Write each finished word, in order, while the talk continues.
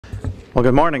Well,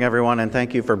 good morning, everyone, and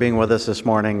thank you for being with us this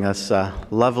morning, this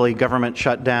lovely government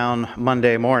shutdown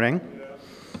Monday morning.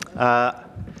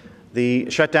 The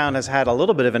shutdown has had a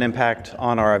little bit of an impact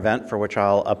on our event, for which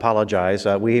I'll apologize.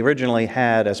 We originally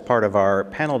had, as part of our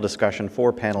panel discussion,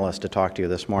 4 panelists to talk to you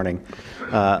this morning.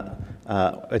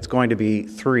 It's going to be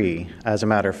 3, as a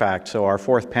matter of fact. So our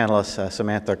 4th panelist,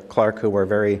 Samantha Clark, who we're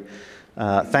very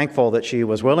thankful that she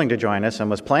was willing to join us and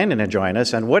was planning to join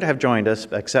us and would have joined us,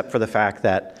 except for the fact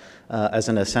that as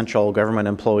an essential government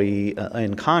employee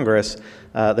in Congress,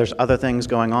 there's other things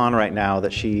going on right now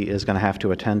that she is going to have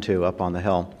to attend to up on the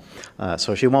Hill.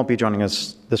 So she won't be joining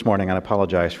us this morning, and I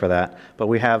apologize for that. But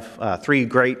we have 3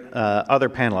 great other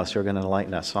panelists who are going to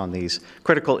enlighten us on these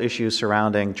critical issues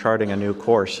surrounding charting a new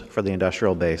course for the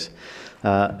industrial base.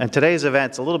 And today's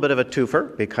event's a little bit of a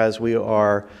twofer because we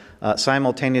are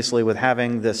simultaneously with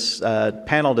having this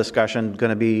panel discussion going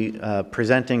to be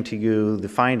presenting to you the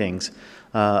findings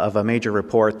of a major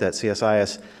report that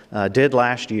CSIS did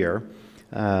last year,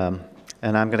 and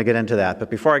I'm going to get into that. But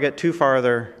before I get too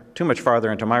much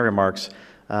farther into my remarks,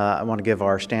 I want to give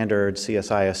our standard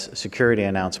CSIS security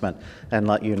announcement and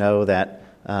let you know that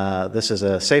this is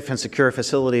a safe and secure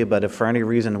facility, but if for any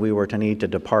reason we were to need to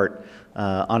depart,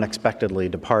 unexpectedly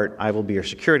depart, I will be your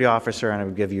security officer and I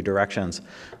would give you directions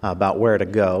about where to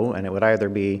go, and it would either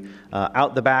be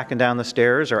out the back and down the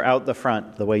stairs or out the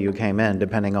front the way you came in,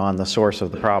 depending on the source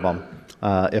of the problem,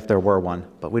 if there were one,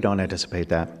 but we don't anticipate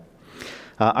that.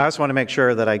 I also want to make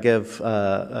sure that I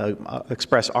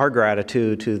express our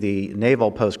gratitude to the Naval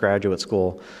Postgraduate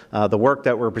School. The work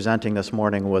that we're presenting this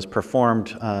morning was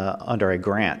performed under a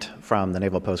grant from the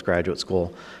Naval Postgraduate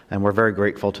School, and we're very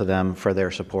grateful to them for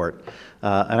their support.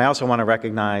 And I also want to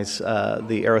recognize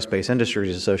the Aerospace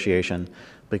Industries Association,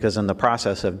 because in the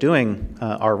process of doing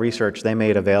our research, they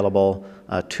made available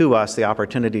to us the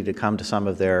opportunity to come to some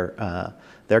of their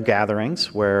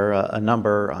gatherings where a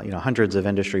number, hundreds of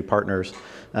industry partners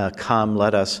come,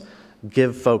 let us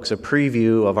give folks a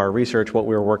preview of our research, what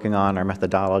we were working on, our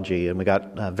methodology, and we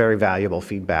got very valuable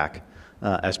feedback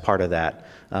as part of that.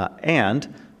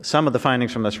 And some of the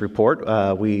findings from this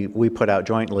report we put out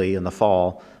jointly in the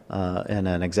fall in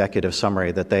an executive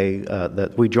summary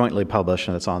that we jointly published,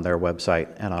 and it's on their website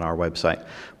and on our website.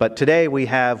 But today we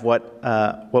have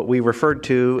what we referred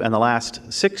to in the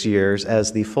last 6 years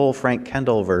as the full Frank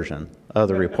Kendall version of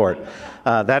the report.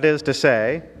 That is to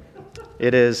say,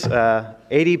 it is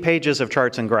 80 pages of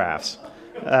charts and graphs,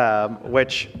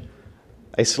 which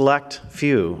a select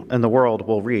few in the world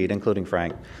will read, including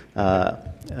Frank.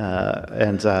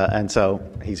 And so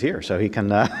he's here, so he can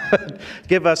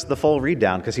give us the full read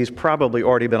down, because he's probably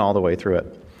already been all the way through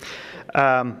it.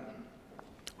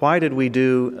 Why did we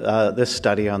do this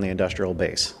study on the industrial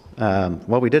base?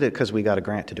 Well, we did it because we got a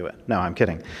grant to do it. No, I'm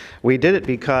kidding. We did it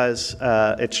because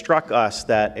it struck us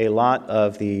that a lot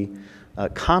of the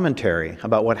commentary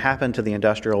about what happened to the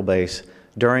industrial base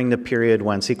during the period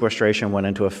when sequestration went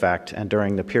into effect and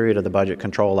during the period of the Budget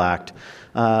Control Act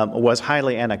was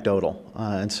highly anecdotal.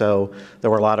 And so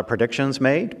there were a lot of predictions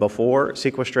made before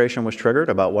sequestration was triggered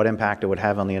about what impact it would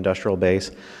have on the industrial base.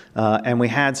 And we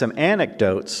had some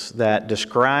anecdotes that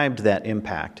described that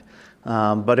impact,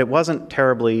 but it wasn't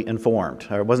terribly informed,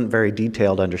 or it wasn't very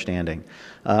detailed understanding.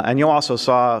 And you also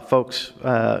saw folks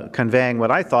conveying what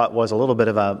I thought was a little bit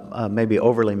of a maybe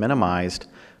overly minimized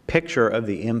picture of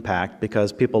the impact,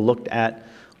 because people looked at,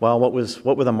 well, what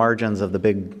were the margins of the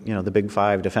big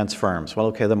 5 defense firms? Well,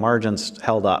 okay, the margins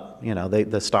held up.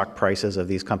 The stock prices of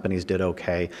these companies did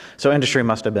okay, so industry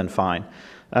must have been fine.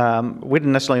 We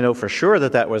didn't necessarily know for sure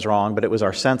that was wrong, but it was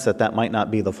our sense that might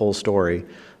not be the full story.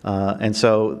 And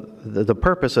so the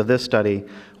purpose of this study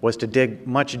was to dig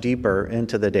much deeper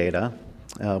into the data.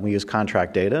 We use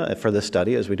contract data for this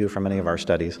study, as we do for many of our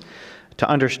studies, to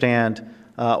understand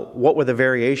what were the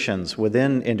variations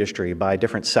within industry by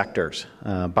different sectors,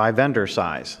 by vendor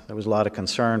size. There was a lot of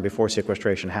concern before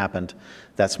sequestration happened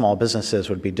that small businesses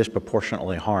would be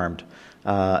disproportionately harmed.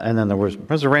 And then there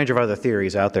was a range of other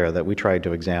theories out there that we tried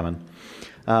to examine.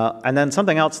 And then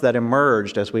something else that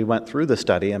emerged as we went through the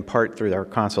study, in part through our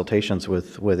consultations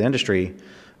with industry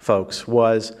folks,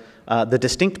 was the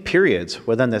distinct periods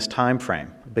within this time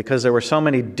frame, because there were so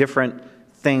many different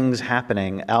things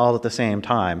happening all at the same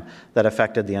time that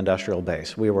affected the industrial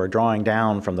base. We were drawing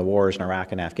down from the wars in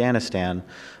Iraq and Afghanistan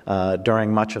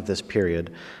during much of this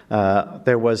period.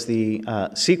 There was the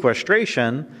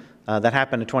sequestration that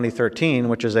happened in 2013,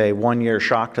 which is a one-year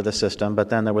shock to the system,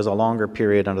 but then there was a longer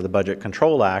period under the Budget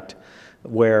Control Act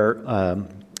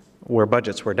where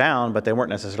budgets were down, but they weren't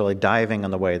necessarily diving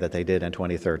in the way that they did in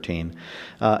 2013.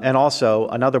 And also,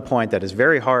 another point that is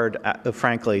very hard,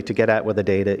 frankly, to get at with the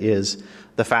data is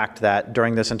the fact that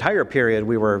during this entire period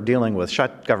we were dealing with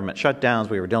government shutdowns,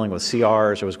 we were dealing with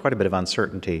CRs, there was quite a bit of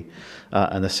uncertainty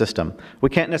in the system. We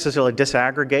can't necessarily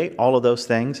disaggregate all of those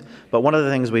things, but one of the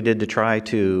things we did to try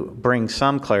to bring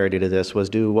some clarity to this was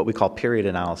do what we call period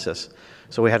analysis.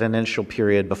 So we had an initial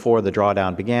period before the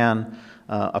drawdown began,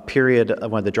 a period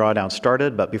when the drawdown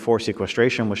started but before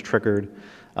sequestration was triggered,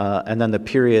 and then the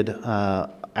period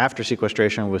after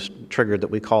sequestration was triggered that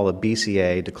we call a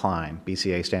BCA decline,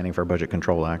 BCA standing for Budget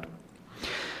Control Act.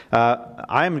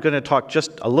 I'm going to talk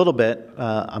just a little bit,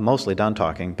 I'm mostly done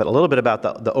talking, but a little bit about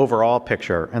the overall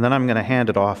picture, and then I'm going to hand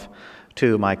it off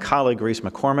to my colleague Reese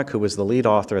McCormick, who was the lead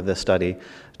author of this study,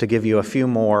 to give you a few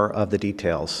more of the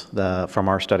details from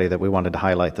our study that we wanted to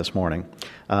highlight this morning.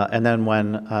 And then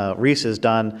when Reese is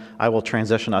done, I will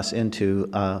transition us into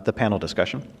the panel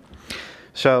discussion.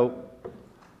 So,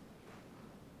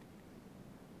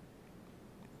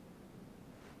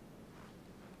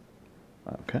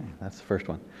 okay, that's the first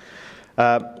one.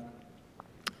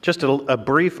 Just a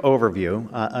brief overview.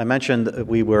 I mentioned that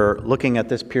we were looking at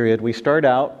this period. We start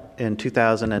out in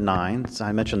 2009. So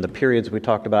I mentioned the periods we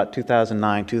talked about,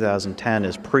 2009, 2010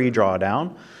 is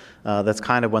pre-drawdown. That's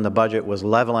kind of when the budget was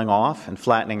leveling off and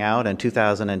flattening out. In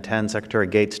 2010, Secretary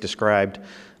Gates described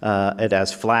it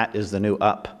as flat is the new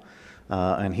up.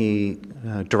 And he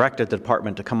directed the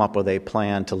department to come up with a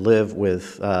plan to live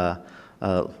with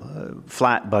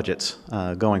flat budgets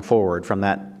going forward from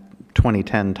that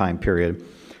 2010 time period.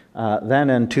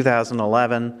 Then in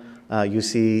 2011, you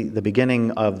see the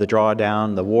beginning of the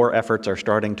drawdown. The war efforts are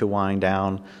starting to wind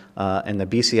down, and the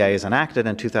BCA is enacted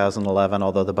in 2011,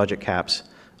 although the budget caps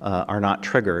are not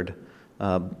triggered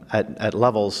at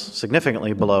levels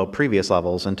significantly below previous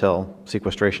levels until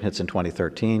sequestration hits in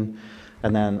 2013.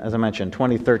 And then, as I mentioned,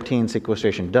 2013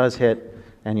 sequestration does hit,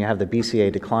 and you have the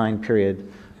BCA decline period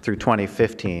through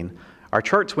 2015. Our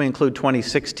charts, we include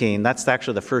 2016. That's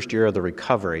actually the first year of the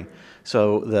recovery.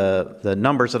 So the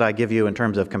numbers that I give you in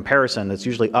terms of comparison, it's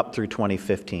usually up through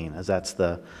 2015, as that's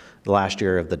the last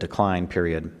year of the decline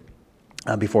period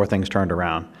before things turned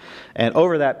around. And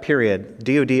over that period,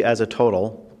 DoD as a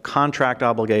total, contract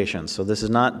obligations, so this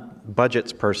is not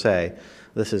budgets per se,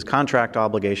 this is contract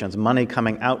obligations, money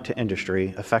coming out to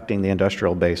industry, affecting the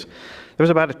industrial base. There was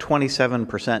about a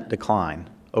 27% decline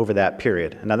over that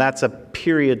period. Now that's a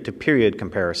period-to-period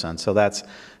comparison, so that's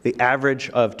the average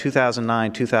of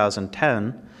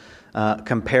 2009-2010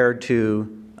 compared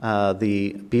to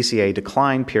the BCA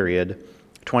decline period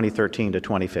 2013 to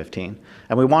 2015.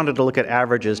 And we wanted to look at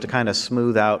averages to kind of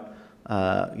smooth out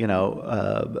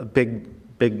big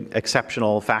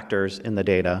exceptional factors in the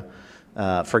data.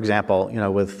 For example,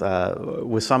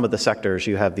 with some of the sectors,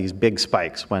 you have these big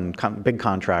spikes when big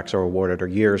contracts are awarded, or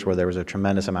years where there was a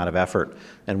tremendous amount of effort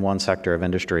in one sector of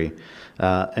industry.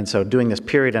 And so doing this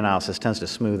period analysis tends to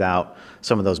smooth out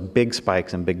some of those big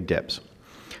spikes and big dips.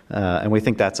 And we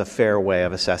think that's a fair way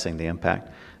of assessing the impact.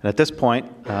 And at this point,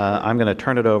 I'm going to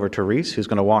turn it over to Reese, who's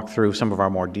going to walk through some of our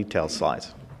more detailed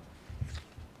slides.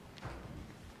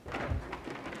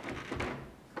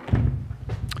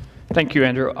 Thank you,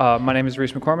 Andrew. My name is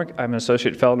Reese McCormick. I'm an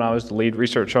associate fellow, and I was the lead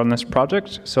researcher on this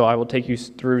project. So I will take you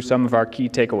through some of our key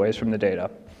takeaways from the data.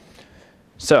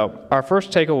 So our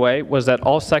first takeaway was that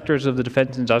all sectors of the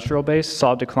defense industrial base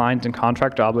saw declines in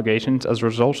contract obligations as a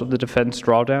result of the defense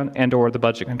drawdown and/or the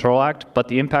Budget Control Act, but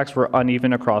the impacts were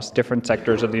uneven across different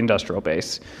sectors of the industrial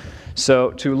base. So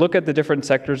to look at the different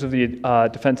sectors of the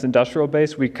defense industrial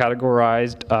base, we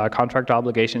categorized contract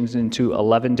obligations into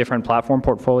 11 different platform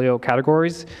portfolio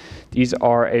categories. These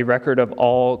are a record of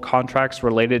all contracts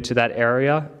related to that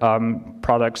area,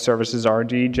 products, services,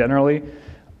 R&D generally.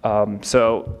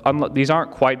 These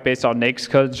aren't quite based on NAICS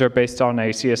codes, they're based on a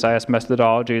CSIS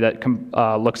methodology that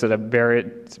looks at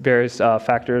various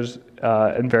factors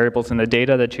and variables in the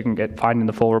data that you can find in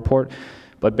the full report.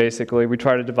 But basically, we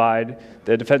try to divide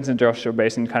the defense industrial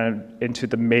base into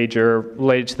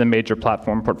related to the major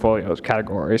platform portfolios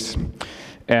categories.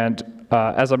 And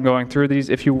as I'm going through these,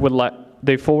 if you would like,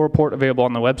 the full report available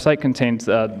on the website contains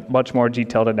much more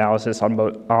detailed analysis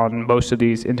on most of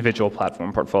these individual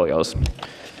platform portfolios.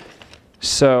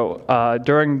 So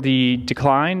during the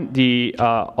decline,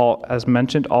 as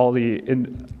mentioned, all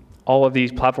of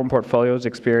these platform portfolios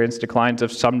experienced declines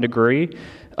of some degree.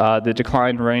 The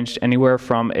decline ranged anywhere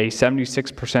from a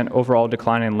 76% overall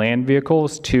decline in land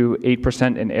vehicles to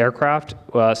 8% in aircraft,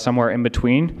 somewhere in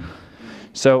between.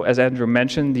 So as Andrew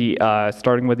mentioned,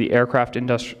 starting with the aircraft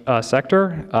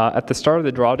sector, at the start of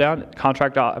the drawdown,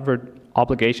 contract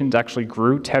obligations actually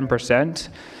grew 10%,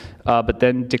 but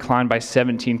then declined by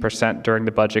 17% during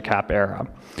the budget cap era.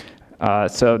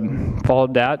 So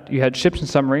followed that, you had ships and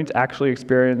submarines actually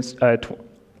experienced a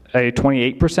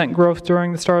 28% growth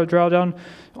during the start of drawdown,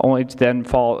 only to then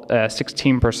fall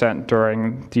 16%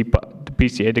 during the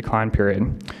BCA decline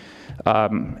period.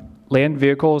 Land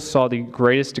vehicles saw the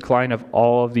greatest decline of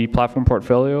all of the platform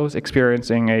portfolios,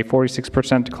 experiencing a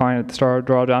 46% decline at the start of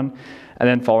drawdown, and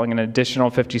then falling an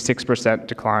additional 56%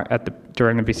 decline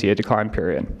during the BCA decline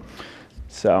period.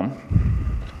 So,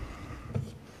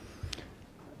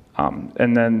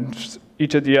 and then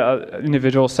each of the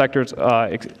individual sectors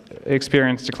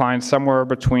experienced declines somewhere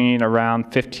between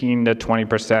around 15 to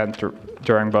 20%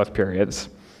 during both periods.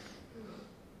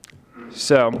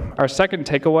 So our second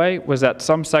takeaway was that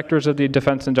some sectors of the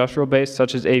defense industrial base,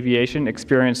 such as aviation,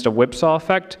 experienced a whipsaw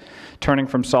effect, turning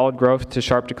from solid growth to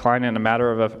sharp decline in a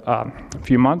matter of a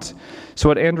few months. So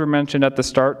what Andrew mentioned at the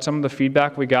start, some of the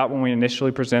feedback we got when we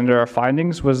initially presented our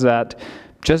findings was that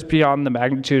just beyond the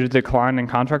magnitude of the decline in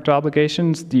contract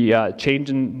obligations, the change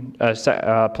in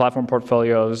platform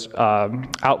portfolios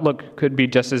outlook could be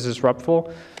just as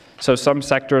disruptful. So some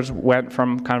sectors went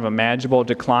from kind of a manageable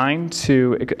decline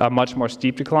to a much more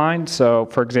steep decline. So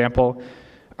for example,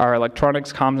 our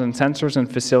electronics, comms and sensors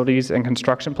and facilities and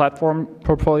construction platform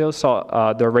portfolios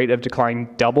saw their rate of decline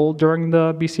double during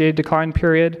the BCA decline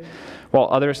period, while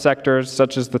other sectors,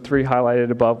 such as the three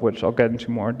highlighted above, which I'll get into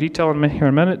more detail here in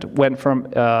a minute, went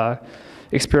from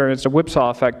experienced a whipsaw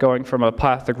effect going from a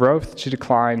path of growth to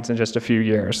declines in just a few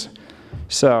years.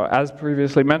 So as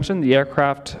previously mentioned, the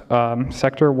aircraft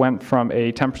sector went from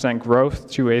a 10% growth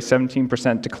to a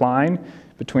 17% decline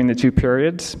between the two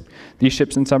periods. These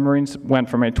ships and submarines went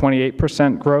from a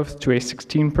 28% growth to a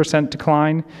 16%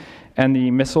 decline, and the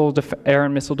air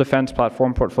and missile defense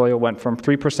platform portfolio went from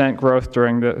 3% growth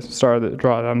during the start of the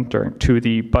drawdown to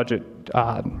the budget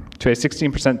to a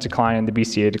 16% decline in the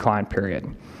BCA decline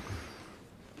period.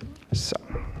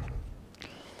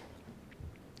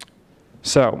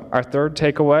 So our third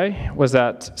takeaway was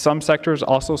that some sectors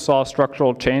also saw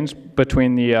structural change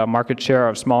between the market share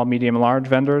of small, medium, and large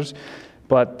vendors,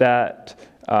 but that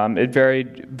it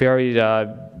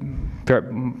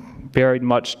varied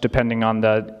much depending on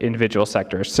the individual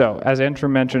sectors. So as Andrew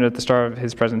mentioned at the start of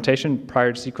his presentation,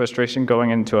 prior to sequestration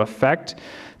going into effect,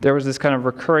 there was this kind of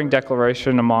recurring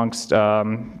declaration amongst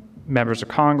members of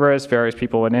Congress, various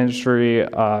people in industry,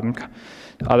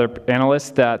 other analysts,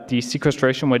 that the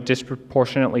sequestration would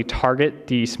disproportionately target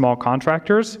the small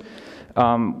contractors.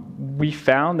 We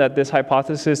found that this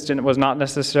hypothesis was not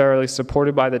necessarily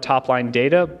supported by the top-line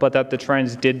data, but that the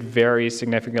trends did vary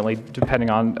significantly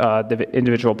depending on the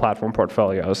individual platform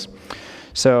portfolios.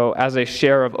 So as a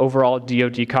share of overall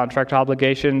DoD contract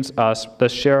obligations, the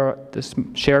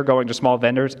share going to small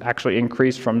vendors actually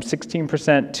increased from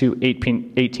 16% to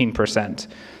 18%.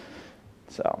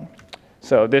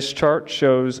 So this chart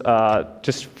shows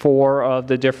just 4 of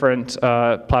the different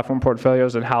platform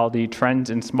portfolios and how the trends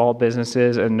in small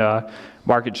businesses and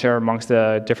market share amongst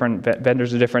the different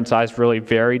vendors of different size really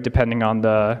vary depending on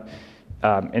the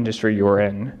industry you were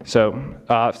in. So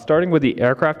starting with the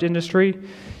aircraft industry,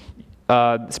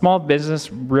 small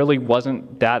business really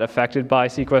wasn't that affected by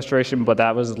sequestration, but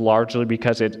that was largely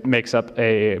because it makes up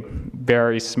a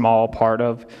very small part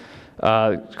of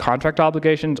contract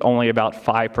obligations, only about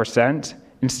 5%.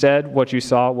 Instead, what you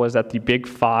saw was that the big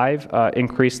 5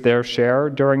 increased their share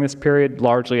during this period,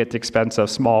 largely at the expense of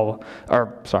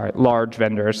large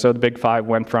vendors. So the big 5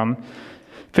 went from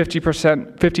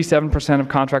 57% of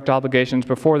contract obligations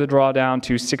before the drawdown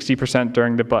to 60%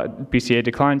 during the BCA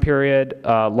decline period.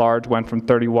 Large went from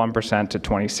 31% to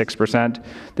 26%.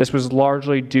 This was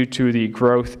largely due to the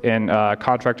growth in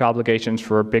contract obligations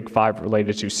for Big 5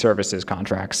 related to services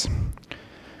contracts.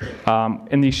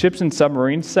 In the ships and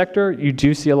submarines sector, you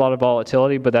do see a lot of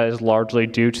volatility, but that is largely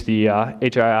due to the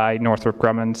HII Northrop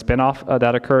Grumman spinoff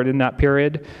that occurred in that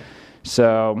period.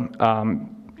 So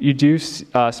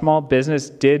small business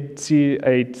did see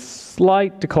a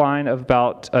slight decline of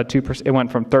about 2%. It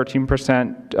went from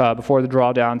 13% before the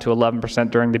drawdown to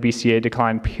 11% during the BCA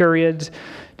decline period.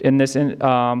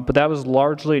 But that was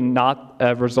largely not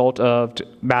a result of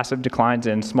massive declines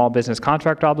in small business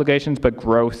contract obligations, but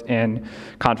growth in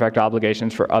contract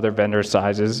obligations for other vendor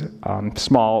sizes.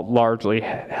 Small largely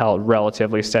held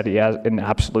relatively steady in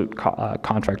absolute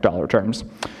contract dollar terms.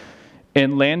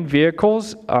 In land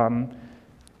vehicles,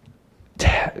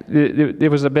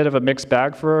 it was a bit of a mixed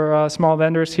bag for small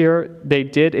vendors here. They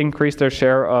did increase their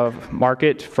share of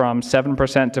market from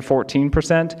 7% to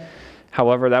 14%.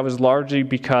 However, that was largely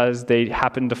because they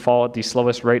happened to fall at the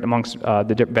slowest rate amongst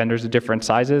the vendors of different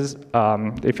sizes.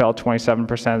 They fell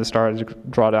 27% at the start of the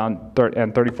drawdown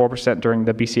and 34% during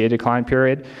the BCA decline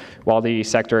period, while the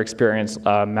sector experienced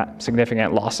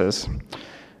significant losses.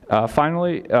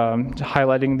 Finally,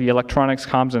 highlighting the electronics,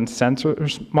 comms, and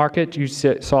sensors market, you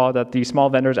saw that the small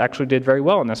vendors actually did very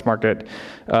well in this market.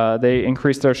 They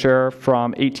increased their share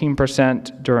from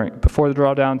 18% before the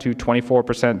drawdown to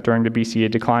 24% during the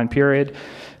BCA decline period,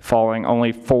 falling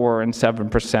only 4% and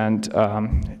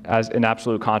 7% as in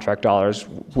absolute contract dollars,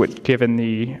 which, given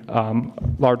the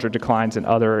larger declines in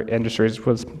other industries,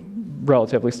 was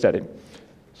relatively steady.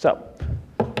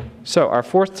 So our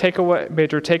fourth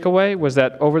major takeaway was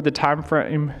that over the time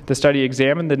frame the study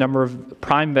examined, the number of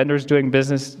prime vendors doing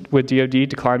business with DoD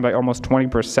declined by almost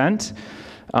 20%.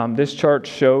 This chart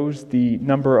shows the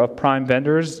number of prime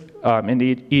vendors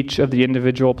in each of the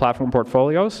individual platform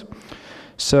portfolios.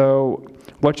 So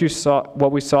what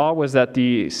we saw was that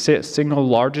the single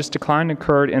largest decline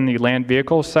occurred in the land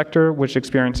vehicle sector, which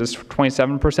experiences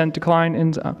 27% decline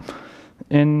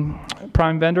in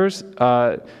prime vendors.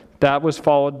 That was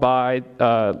followed by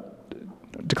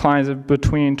declines of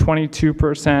between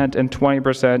 22% and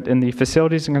 20% in the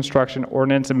facilities and construction,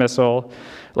 ordnance and missile,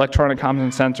 electronic comms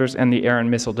and sensors, and the air and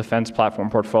missile defense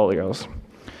platform portfolios.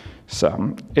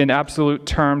 So in absolute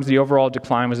terms, the overall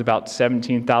decline was about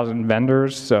 17,000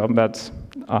 vendors. So that's,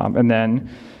 and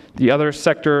then the other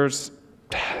sectors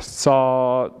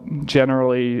saw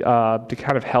generally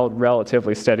kind of held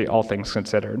relatively steady, all things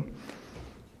considered.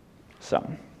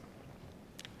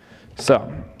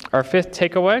 So our fifth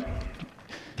takeaway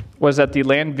was that the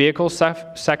land vehicle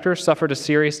sector suffered a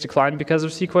serious decline because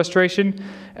of sequestration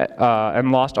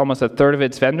and lost almost a third of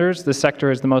its vendors. The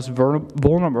sector is the most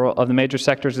vulnerable of the major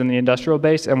sectors in the industrial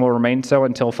base and will remain so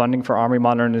until funding for Army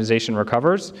modernization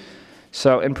recovers.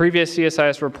 So in previous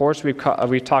CSIS reports,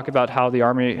 we've talked about how the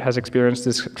Army has experienced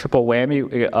this triple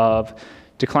whammy of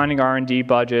declining R&D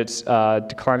budgets,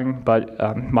 declining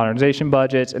modernization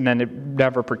budgets, and then it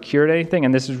never procured anything.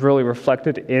 And this is really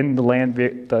reflected in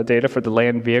the data for the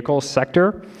land vehicle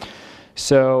sector.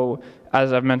 So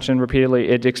as I've mentioned repeatedly,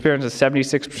 it experienced a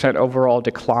 76% overall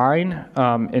decline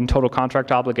in total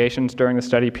contract obligations during the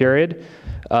study period.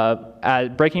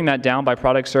 Breaking that down by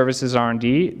product, services,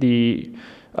 R&D, the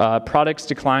products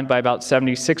declined by about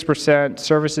 76%,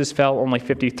 services fell only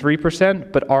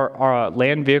 53%, but our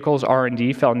land vehicles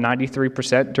R&D fell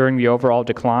 93% during the overall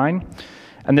decline.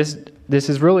 And this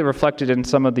is really reflected in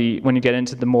some of when you get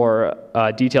into the more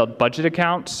detailed budget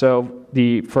accounts. So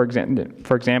for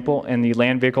example, in the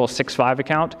land vehicle 6.5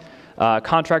 account,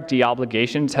 contract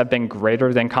de-obligations have been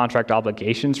greater than contract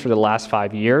obligations for the last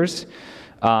 5 years.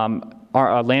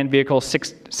 Our land vehicle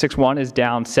 6.1 is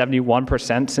down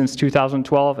 71% since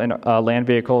 2012, and land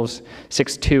vehicles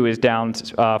 6.2 is down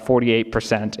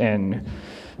 48%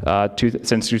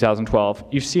 since 2012.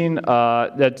 You've seen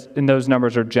that in those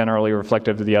numbers are generally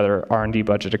reflective of the other R&D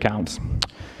budget accounts.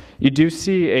 You do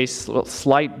see a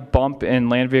slight bump in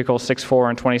land vehicle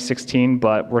 6.4 in 2016,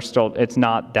 but it's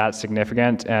not that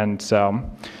significant, and so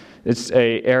it's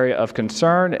an area of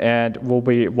concern, and we'll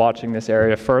be watching this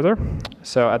area further.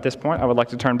 So at this point, I would like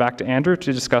to turn back to Andrew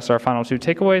to discuss our final two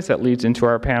takeaways that leads into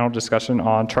our panel discussion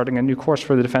on charting a new course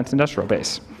for the Defense Industrial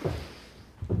Base.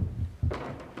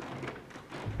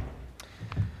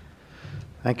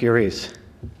 Thank you, Reese.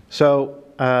 So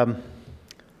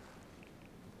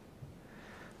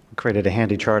created a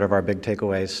handy chart of our big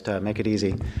takeaways to make it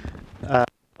easy. The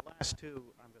last two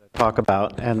talk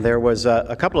about, and there was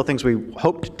a couple of things we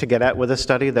hoped to get at with this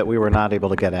study that we were not able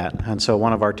to get at. And so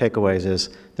one of our takeaways is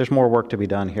there's more work to be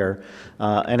done here.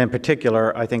 And in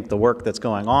particular, I think the work that's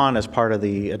going on as part of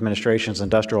the administration's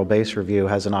industrial base review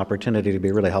has an opportunity to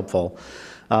be really helpful.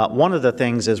 One of the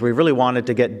things is we really wanted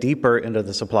to get deeper into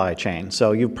the supply chain.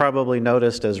 So you've probably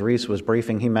noticed as Reese was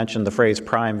briefing, he mentioned the phrase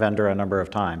prime vendor a number of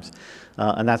times.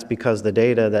 And that's because the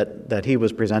data that he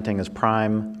was presenting is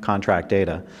prime contract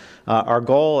data. Our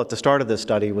goal at the start of this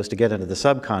study was to get into the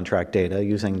subcontract data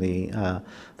using the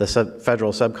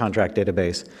federal subcontract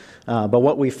database. But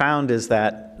what we found is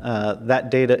that that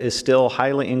data is still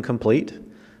highly incomplete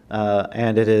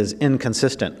and it is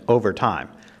inconsistent over time.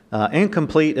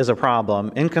 Incomplete is a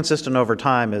problem. Inconsistent over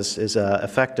time is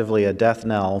effectively a death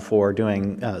knell for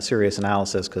doing serious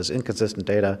analysis, because inconsistent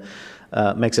data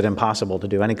makes it impossible to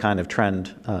do any kind of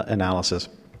trend analysis.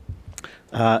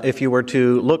 If you were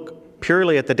to look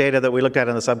purely at the data that we looked at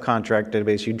in the subcontract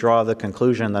database, you draw the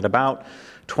conclusion that about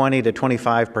 20 to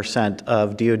 25%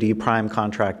 of DoD prime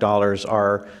contract dollars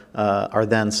are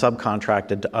then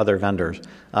subcontracted to other vendors.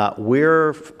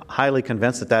 We're highly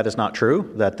convinced that that is not true,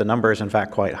 that the number is in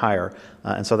fact quite higher,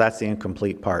 and so that's the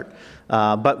incomplete part.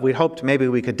 But we hoped maybe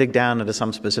we could dig down into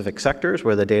some specific sectors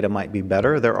where the data might be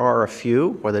better. There are a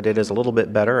few where the data is a little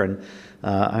bit better, and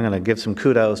I'm going to give some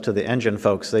kudos to the engine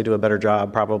folks. They do a better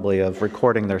job probably of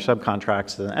recording their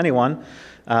subcontracts than anyone,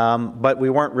 but we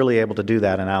weren't really able to do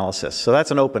that analysis. So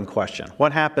that's an open question.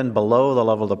 What happened below the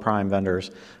level of the prime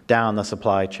vendors down the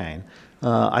supply chain?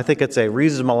 I think it's a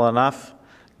reasonable enough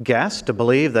guess to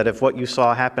believe that if what you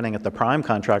saw happening at the prime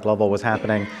contract level was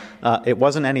happening, it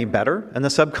wasn't any better in the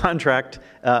subcontract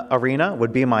arena,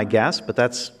 would be my guess, but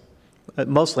that's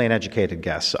mostly an educated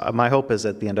guess. My hope is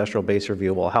that the industrial base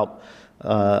review will help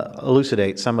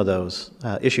elucidate some of those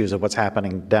issues of what's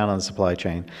happening down on the supply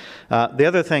chain. The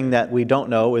other thing that we don't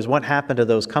know is what happened to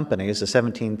those companies, the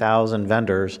 17,000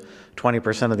 vendors,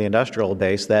 20% of the industrial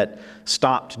base that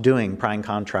stopped doing prime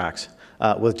contracts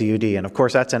with DoD. And of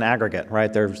course, that's an aggregate,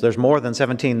 right? There's more than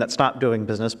 17 that stopped doing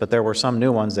business, but there were some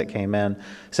new ones that came in.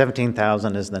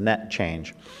 17,000 is the net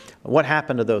change. What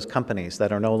happened to those companies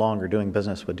that are no longer doing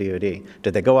business with DoD?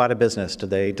 Did they go out of business? Did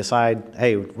they decide,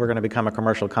 hey, we're going to become a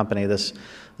commercial company, this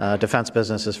defense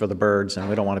business is for the birds and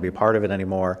we don't want to be part of it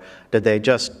anymore? Did they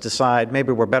just decide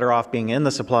maybe we're better off being in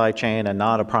the supply chain and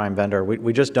not a prime vendor?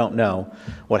 We just don't know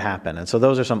what happened. And so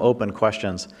those are some open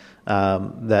questions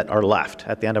that are left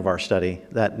at the end of our study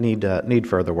that need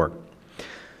further work.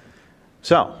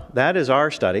 So that is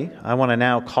our study. I want to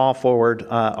now call forward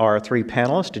our three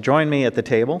panelists to join me at the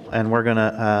table, and we're going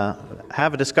to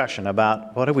have a discussion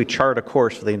about what do we chart a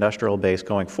course for the industrial base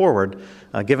going forward,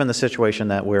 given the situation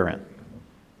that we're in.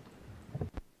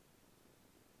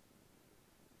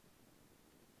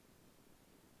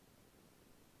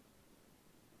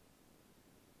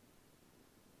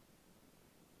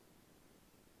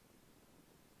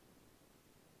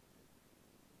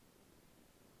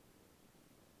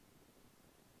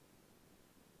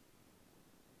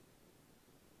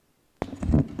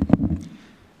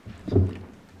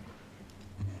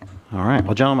 All right.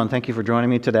 Well, gentlemen, thank you for joining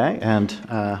me today. And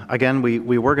again, we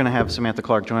were going to have Samantha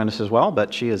Clark join us as well,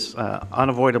 but she is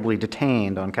unavoidably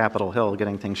detained on Capitol Hill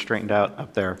getting things straightened out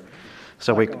up there.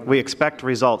 So we expect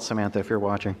results, Samantha, if you're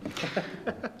watching.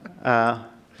 To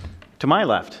my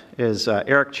left is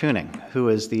Eric Tuning, who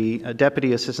is the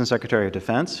Deputy Assistant Secretary of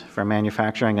Defense for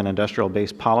Manufacturing and Industrial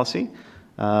Base Policy,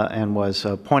 and was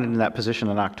appointed in that position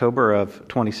in October of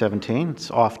 2017.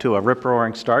 It's off to a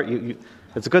rip-roaring start.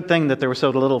 It's a good thing that there was so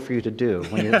little for you to do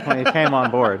when you came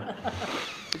on board.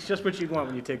 It's just what you want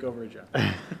when you take over a job.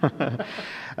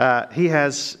 He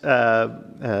has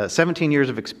 17 years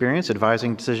of experience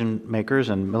advising decision makers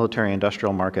in military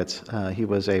industrial markets. He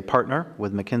was a partner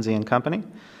with McKinsey & Company.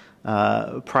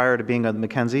 Prior to being with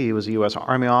McKinsey, he was a U.S.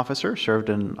 Army officer, served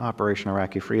in Operation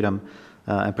Iraqi Freedom,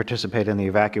 and participated in the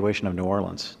evacuation of New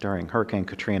Orleans during Hurricane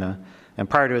Katrina. And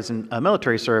prior to his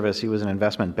military service, he was an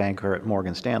investment banker at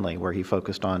Morgan Stanley, where he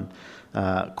focused on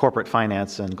corporate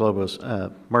finance and global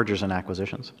mergers and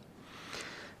acquisitions.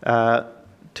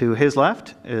 To his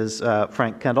left is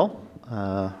Frank Kendall,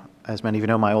 as many of you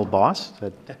know, my old boss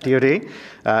at DoD.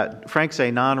 Frank's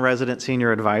a non-resident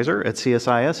senior advisor at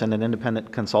CSIS and an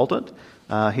independent consultant.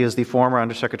 He is the former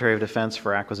Undersecretary of Defense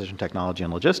for Acquisition Technology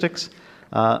and Logistics.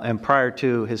 And prior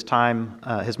to his time,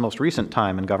 his most recent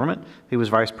time in government, he was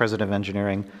Vice President of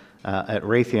Engineering at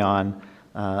Raytheon.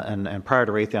 And prior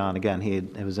to Raytheon, again, he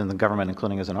was in the government,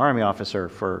 including as an Army officer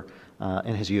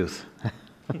in his youth.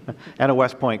 And a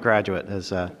West Point graduate,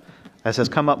 as has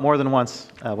come up more than once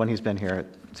when he's been here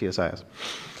at CSIS.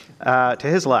 To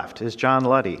his left is John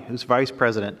Luddy, who's Vice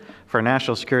President for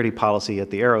National Security Policy at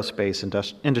the Aerospace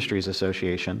Industries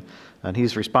Association, and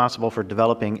he's responsible for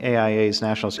developing AIA's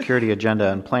national security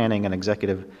agenda and planning and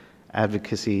executive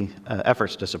advocacy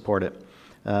efforts to support it.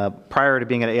 Prior to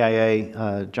being at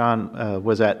AIA, John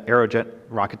was at Aerojet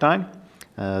Rocketdyne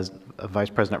as Vice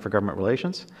President for Government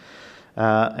Relations.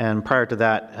 And prior to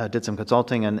that, did some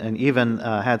consulting and even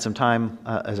had some time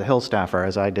as a Hill staffer,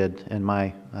 as I did in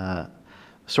my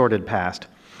sordid past.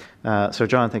 So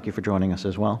John, thank you for joining us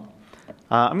as well.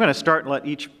 I'm going to start and let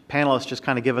each panelist just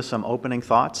kind of give us some opening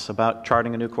thoughts about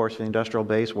charting a new course for the industrial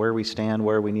base, where we stand,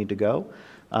 where we need to go.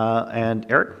 And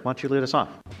Eric, why don't you lead us off?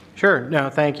 Sure. No,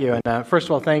 thank you. And first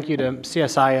of all, thank you to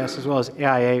CSIS as well as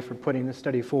AIA for putting this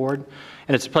study forward.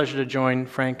 And it's a pleasure to join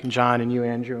Frank and John and you,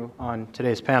 Andrew, on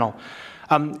today's panel.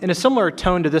 In a similar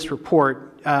tone to this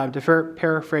report, to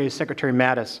paraphrase Secretary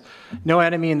Mattis, no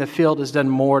enemy in the field has done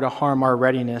more to harm our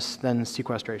readiness than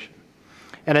sequestration.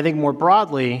 And I think more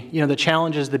broadly, the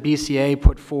challenges the BCA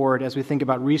put forward as we think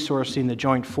about resourcing the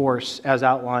joint force as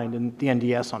outlined in the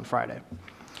NDS on Friday.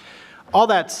 All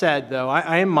that said, though,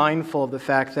 I am mindful of the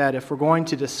fact that if we're going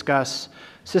to discuss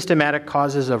systematic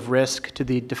causes of risk to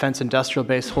the defense industrial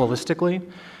base holistically,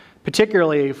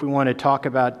 particularly if we want to talk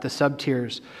about the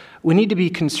sub-tiers, we need to be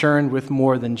concerned with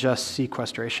more than just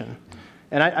sequestration.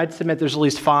 And I'd submit there's at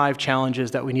least 5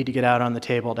 challenges that we need to get out on the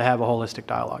table to have a holistic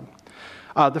dialogue.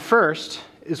 The first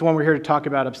is one we're here to talk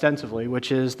about extensively,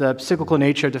 which is the cyclical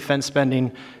nature of defense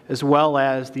spending as well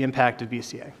as the impact of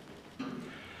BCA.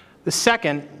 The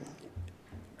second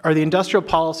are the industrial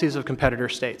policies of competitor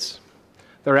states.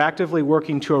 They're actively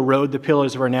working to erode the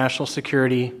pillars of our national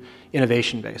security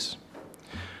innovation base.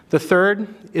 The third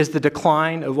is the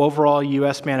decline of overall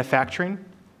U.S. manufacturing,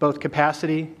 both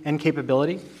capacity and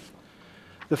capability.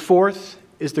 The fourth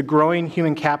is the growing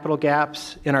human capital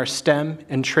gaps in our STEM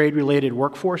and trade-related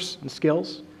workforce and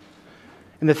skills.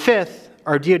 And the fifth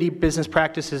are DoD business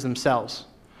practices themselves,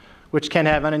 which can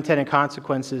have unintended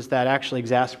consequences that actually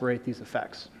exacerbate these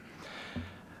effects.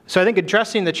 So I think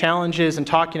addressing the challenges and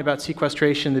talking about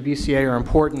sequestration and the BCA are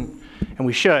important, and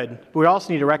we should. But we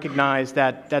also need to recognize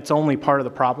that that's only part of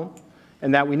the problem,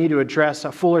 and that we need to address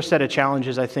a fuller set of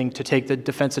challenges, I think, to take the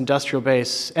defense industrial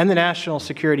base and the national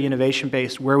security innovation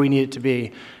base where we need it to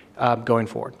be going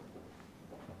forward.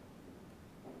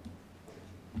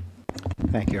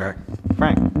 Thank you, Eric.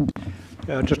 Frank.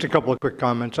 Just a couple of quick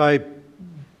comments. I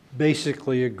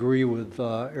basically agree with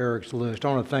Eric's list.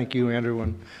 I want to thank you, Andrew,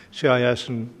 and CSIS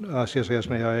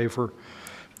and AIA for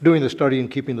doing the study and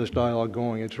keeping this dialogue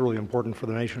going. It's really important for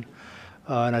the nation.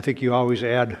 And I think you always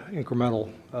add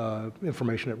incremental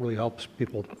information that really helps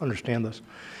people understand this.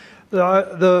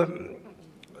 The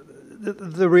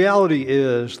reality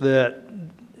is that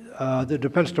the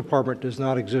Defense Department does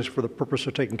not exist for the purpose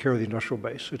of taking care of the industrial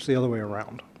base. It's the other way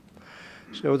around.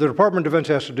 So what the Department of Defense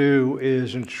has to do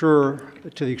is ensure,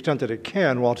 to the extent that it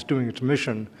can, while it's doing its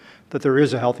mission, that there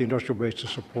is a healthy industrial base to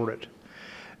support it.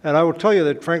 And I will tell you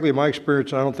that, frankly, in my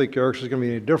experience, and I don't think Eric's is going to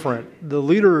be any different, the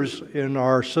leaders in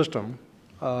our system,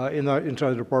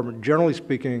 inside the department, generally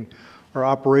speaking, are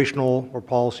operational or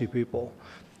policy people.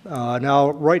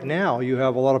 Right now, you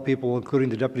have a lot of people, including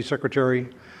the Deputy Secretary,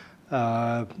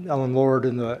 Ellen Lord,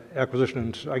 in the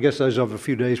acquisitions, I guess as of a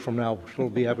few days from now, will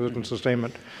be acquisition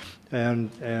sustainment.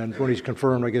 And when he's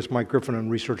confirmed, I guess Mike Griffin in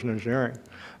research and engineering.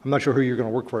 I'm not sure who you're going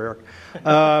to work for, Eric.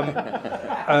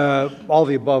 All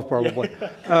the above, probably.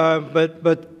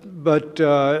 But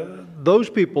those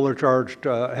people are charged,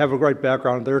 have a great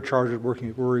background. They're charged with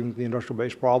working the industrial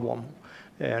base problem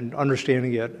and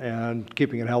understanding it and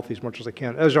keeping it healthy as much as they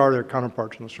can, as are their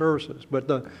counterparts in the services. But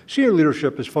the senior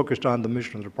leadership is focused on the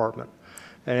mission of the department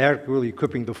and actively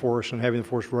equipping the force and having the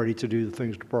force ready to do the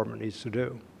things the department needs to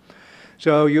do.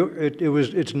 So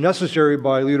it's necessary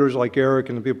by leaders like Eric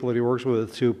and the people that he works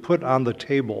with to put on the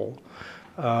table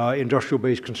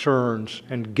industrial-based concerns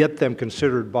and get them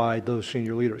considered by those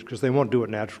senior leaders, because they won't do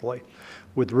it naturally,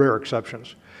 with rare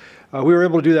exceptions. We were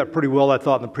able to do that pretty well, I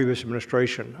thought, in the previous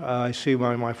administration. I see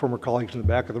my former colleagues in the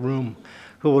back of the room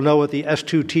who will know what the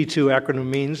S2T2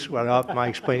 acronym means. Well, I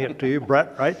explain it to you,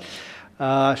 Brett, right?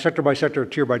 Sector by sector,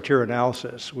 tier by tier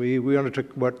analysis. We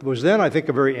undertook what was then, I think,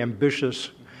 a very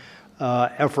ambitious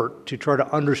effort to try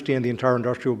to understand the entire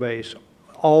industrial base,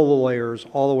 all the layers,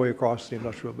 all the way across the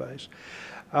industrial base.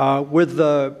 With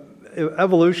the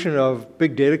evolution of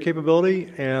big data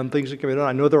capability and things that can be done,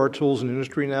 I know there are tools in the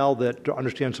industry now that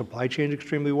understand supply chain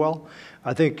extremely well.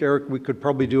 I think, Eric, we could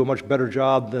probably do a much better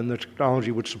job than the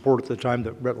technology would support at the time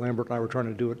that Brett Lambert and I were trying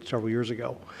to do it several years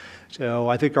ago. So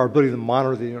I think our ability to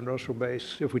monitor the industrial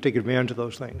base, if we take advantage of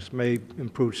those things, may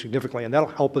improve significantly, and that'll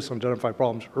help us identify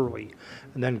problems early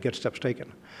and then get steps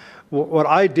taken. What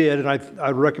I did, and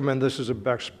I'd recommend this as a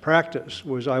best practice,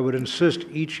 was I would insist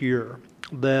each year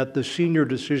that the senior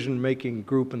decision-making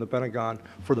group in the Pentagon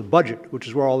for the budget, which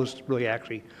is where all this really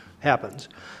actually happens,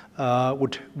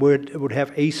 would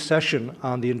have a session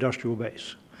on the industrial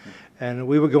base. And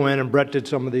we would go in, and Brett did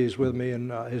some of these with me, and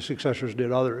his successors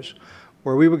did others,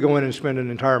 where we would go in and spend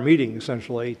an entire meeting,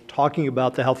 essentially, talking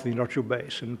about the health of the industrial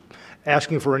base and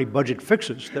asking for any budget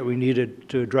fixes that we needed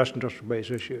to address industrial base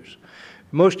issues.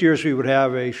 Most years we would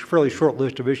have a fairly short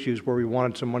list of issues where we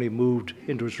wanted some money moved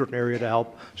into a certain area to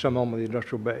help some element of the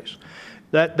industrial base.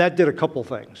 That did a couple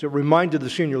things. It reminded the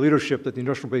senior leadership that the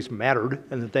industrial base mattered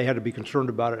and that they had to be concerned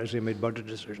about it as they made budget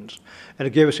decisions. And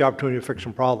it gave us the opportunity to fix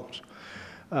some problems.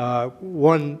 I'm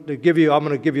going to give you a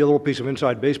little piece of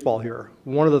inside baseball here.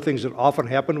 One of the things that often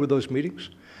happened with those meetings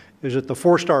is that the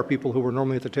 4-star people who were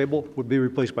normally at the table would be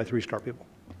replaced by 3-star people.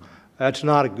 That's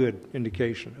not a good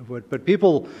indication of what, but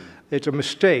people, It's a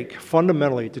mistake,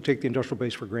 fundamentally, to take the industrial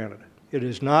base for granted. It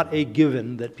is not a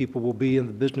given that people will be in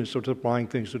the business of supplying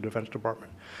things to the Defense Department.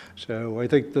 So I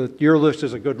think that your list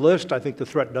is a good list. I think the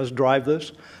threat does drive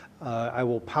this. I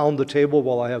will pound the table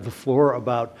while I have the floor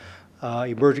about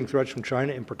emerging threats from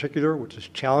China in particular, which is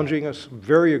challenging us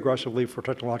very aggressively for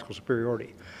technological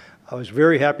superiority. I was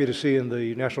very happy to see in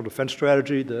the National Defense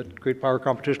Strategy that great power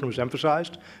competition was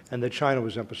emphasized and that China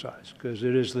was emphasized, because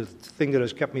it is the thing that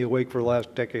has kept me awake for the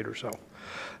last decade or so.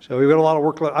 So we've got a lot of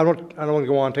work. I don't want to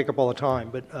go on and take up all the time,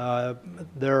 but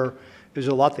there is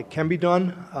a lot that can be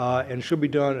done and should be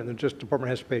done, and the Justice Department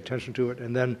has to pay attention to it,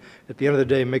 and then at the end of the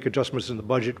day make adjustments in the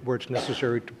budget where it's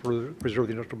necessary to preserve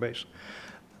the industrial base.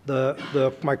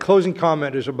 My closing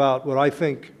comment is about what I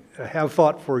think, have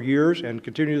thought for years and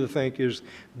continue to think is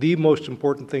the most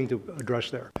important thing to address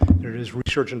there, and it is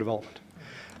research and development.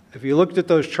 If you looked at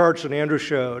those charts that Andrew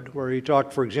showed, where he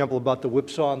talked, for example, about the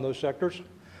whipsaw in those sectors,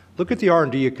 look at the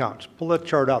R&D accounts. Pull that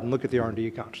chart out and look at the R&D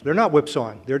accounts. They're not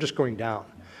whipsawing, they're just going down.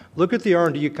 Look at the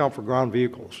R&D account for ground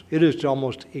vehicles. It is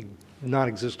almost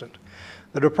non-existent.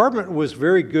 The department was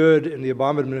very good in the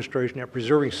Obama administration at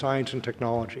preserving science and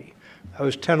technology. That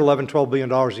was $10, $11, $12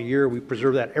 billion a year. We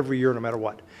preserve that every year no matter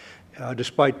what,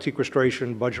 despite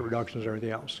sequestration, budget reductions, and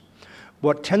everything else.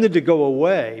 What tended to go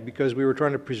away, because we were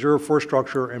trying to preserve force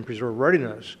structure and preserve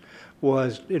readiness,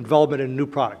 was development in new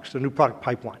products, the new product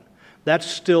pipeline. That's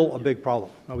still a big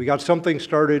problem. We got some things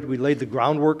started. We laid the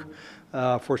groundwork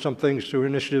for some things through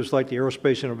initiatives like the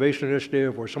Aerospace Innovation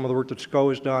Initiative, or some of the work that SCO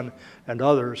has done, and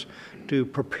others, to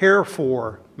prepare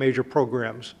for major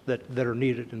programs that are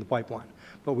needed in the pipeline.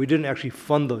 But we didn't actually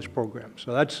fund those programs.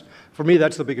 So that's, for me,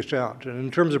 that's the biggest challenge. And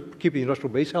in terms of keeping the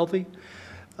industrial base healthy,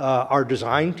 our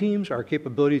design teams, our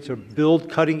capability to build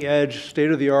cutting-edge,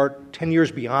 state-of-the-art, 10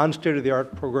 years beyond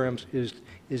state-of-the-art programs is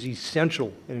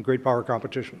essential in great power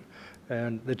competition.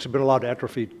 And it's been allowed to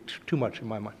atrophy too much in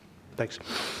my mind. Thanks.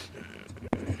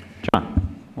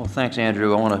 John. Well, thanks,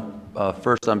 Andrew. I want to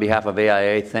first, on behalf of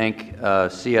AIA, thank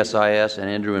CSIS and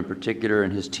Andrew in particular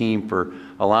and his team for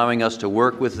allowing us to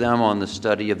work with them on the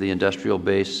study of the industrial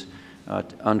base.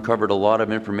 Uncovered a lot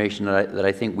of information that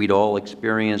I think we'd all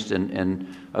experienced and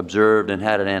observed and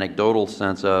had an anecdotal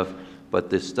sense of, but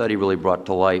this study really brought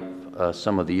to light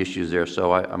some of the issues there.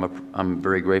 So I'm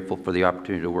very grateful for the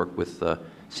opportunity to work with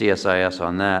CSIS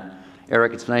on that.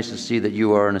 Eric, it's nice to see that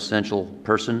you are an essential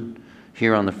person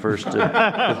here on the first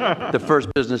the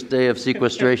first business day of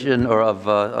sequestration or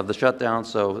of the shutdown.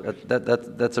 So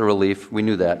that's a relief. We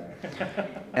knew that.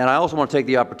 And I also want to take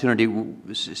the opportunity,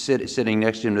 sitting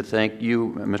next to him, to thank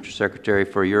you, Mr. Secretary,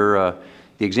 for your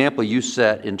the example you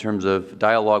set in terms of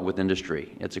dialogue with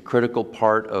industry. It's a critical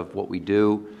part of what we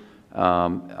do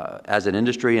as an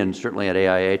industry, and certainly at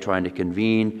AIA, trying to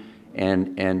convene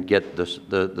and get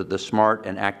the smart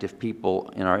and active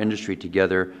people in our industry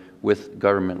together with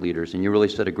government leaders. And you really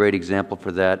set a great example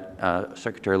for that.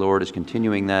 Secretary Lord is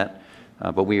continuing that,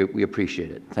 but we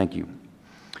appreciate it. Thank you.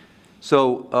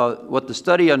 So what the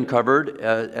study uncovered,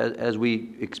 as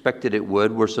we expected it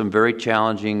would, were some very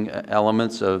challenging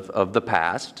elements of the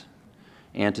past,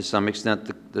 and to some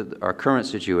extent our current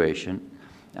situation.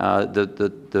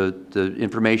 The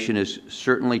information is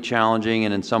certainly challenging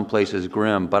and in some places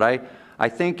grim, but I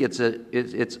think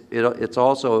it's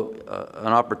also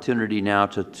an opportunity now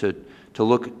to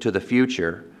look to the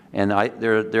future. And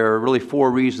there are really 4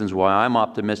 reasons why I'm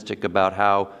optimistic about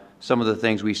how some of the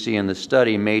things we see in the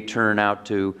study may turn out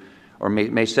to, or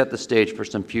may set the stage for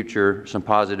some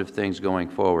positive things going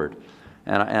forward.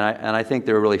 And I think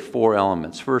there are really 4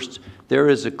 elements. First, there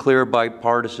is a clear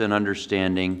bipartisan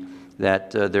understanding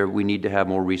that we need to have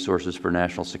more resources for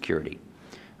national security.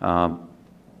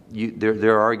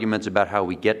 There are arguments about how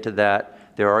we get to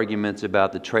that. There are arguments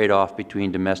about the trade-off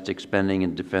between domestic spending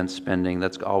and defense spending.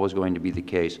 That's always going to be the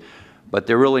case. But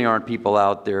there really aren't people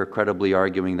out there credibly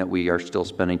arguing that we are still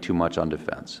spending too much on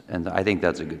defense, and I think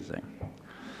that's a good thing.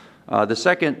 The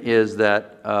second is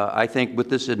that I think with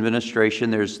this administration,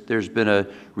 there's been a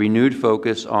renewed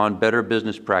focus on better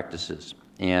business practices,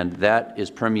 and that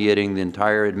is permeating the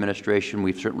entire administration.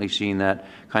 We've certainly seen that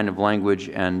kind of language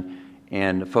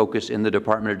and focus in the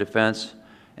Department of Defense,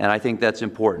 and I think that's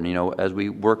important. You know, as we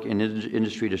work in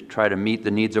industry to try to meet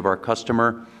the needs of our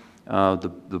customer,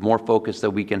 the more focus that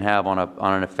we can have on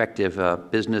an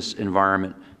effective business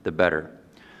environment, the better.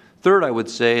 Third, I would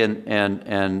say,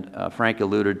 and Frank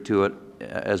alluded to it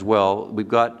as well, we've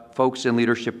got folks in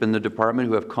leadership in the department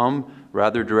who have come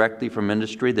rather directly from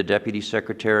industry, the Deputy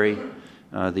Secretary,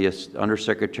 the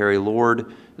Undersecretary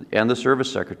Lord, and the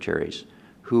service secretaries,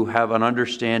 who have an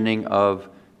understanding of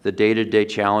the day-to-day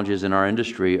challenges in our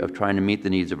industry of trying to meet the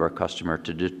needs of our customer,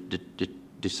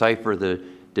 to decipher the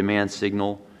demand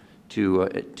signal,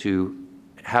 to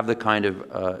have the kind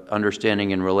of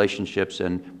understanding and relationships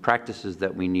and practices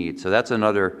that we need. So that's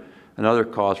another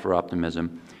cause for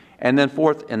optimism. And then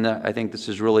fourth, and I think this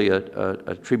is really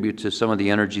a tribute to some of the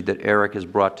energy that Eric has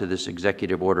brought to this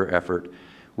executive order effort,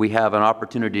 we have an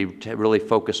opportunity to really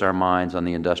focus our minds on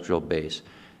the industrial base.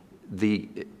 The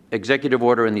executive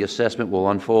order and the assessment will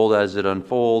unfold as it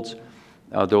unfolds.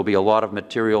 There will be a lot of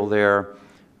material there,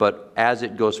 but as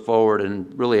it goes forward,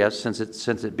 and really since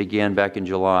it began back in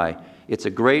July, it's a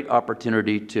great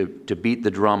opportunity to beat the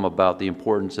drum about the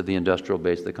importance of the industrial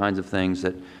base, the kinds of things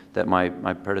that my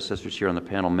predecessors here on the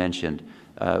panel mentioned.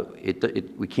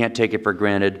 We can't take it for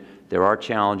granted. There are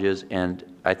challenges, and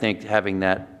I think having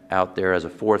that out there as a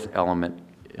fourth element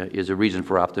is a reason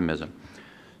for optimism.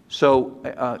 So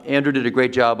Andrew did a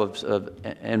great job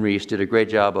and Reese did a great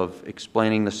job of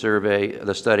explaining the survey,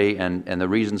 the study, and the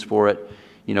reasons for it.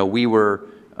 You know, we were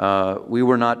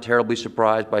not terribly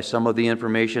surprised by some of the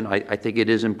information. I think it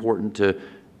is important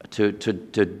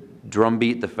to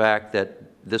drumbeat the fact that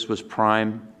this was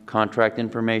prime contract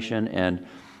information, and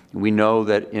we know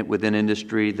that within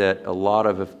industry that a lot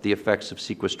of the effects of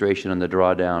sequestration and the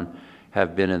drawdown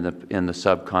have been in the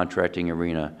subcontracting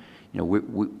arena. You know,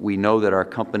 we know that our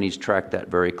companies track that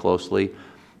very closely.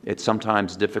 It's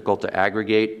sometimes difficult to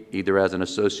aggregate, either as an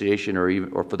association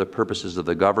or for the purposes of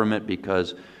the government,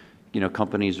 because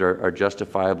companies are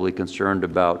justifiably concerned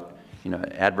about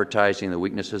advertising the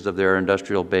weaknesses of their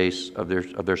industrial base, of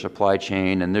their supply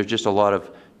chain, and there's just a lot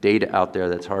of data out there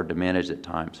that's hard to manage at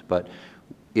times. But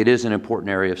it is an important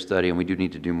area of study, and we do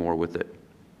need to do more with it.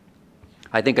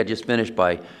 I think I just finished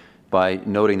by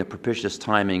noting the propitious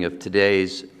timing of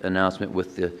today's announcement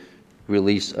with the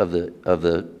release of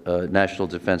the National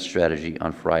Defense Strategy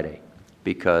on Friday,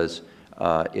 because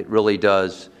it really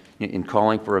does, in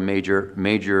calling for a major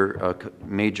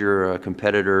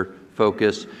competitor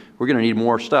focus, we're going to need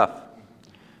more stuff.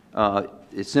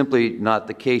 It's simply not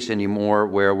the case anymore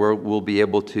where we'll be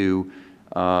able to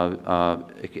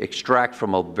extract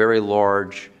from a very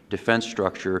large defense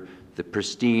structure the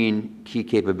pristine key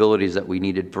capabilities that we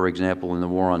needed, for example, in the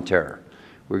war on terror.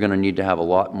 We're going to need to have a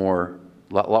lot more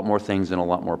things in a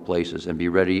lot more places and be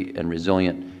ready and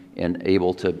resilient and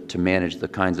able to manage the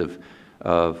kinds of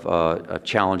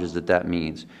challenges that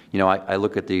means. I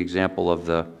look at the example of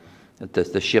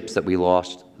the ships that we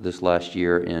lost this last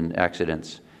year in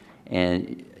accidents,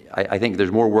 and I think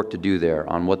there's more work to do there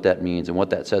on what that means and what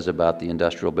that says about the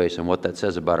industrial base and what that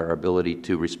says about our ability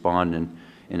to respond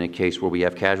in a case where we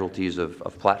have casualties of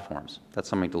platforms. That's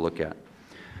something to look at.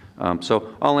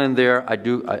 So I'll end there. I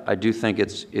do think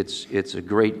it's a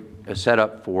great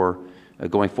setup for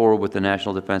going forward with the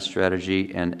National Defense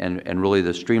Strategy and really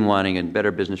the streamlining and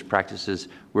better business practices.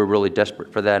 We're really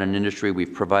desperate for that in industry.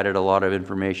 We've provided a lot of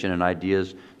information and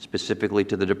ideas specifically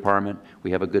to the department.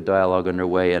 We have a good dialogue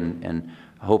underway, and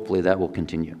hopefully that will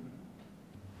continue.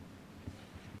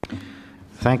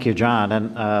 Thank you, John.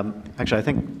 And actually, I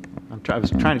think I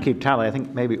was trying to keep tally. I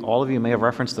think maybe all of you may have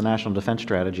referenced the National Defense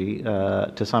Strategy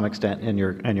to some extent in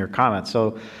your comments.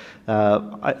 So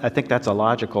I think that's a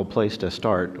logical place to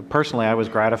start. Personally, I was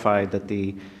gratified that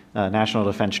the National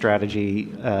Defense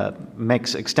Strategy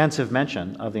makes extensive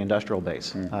mention of the industrial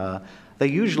base. They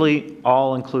usually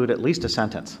all include at least a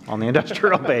sentence on the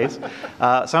industrial base.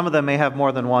 Some of them may have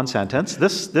more than one sentence.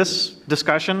 This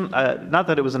discussion, not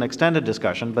that it was an extended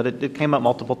discussion, but it came up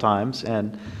multiple times,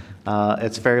 and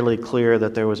it's fairly clear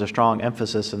that there was a strong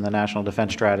emphasis in the National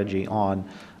Defense Strategy on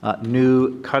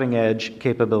new cutting-edge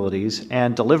capabilities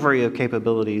and delivery of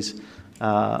capabilities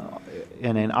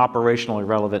in an operationally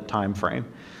relevant time frame.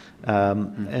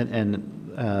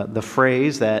 The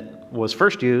phrase that was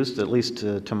first used, at least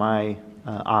to my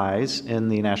eyes, in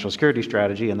the National Security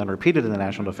Strategy and then repeated in the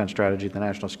National Defense Strategy, the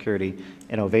National Security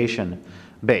Innovation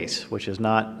Base, which is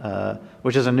a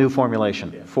new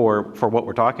formulation for what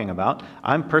we're talking about.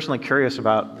 I'm personally curious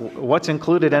about what's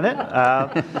included in it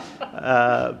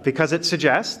because it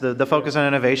suggests, the focus on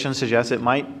innovation suggests it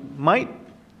might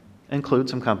include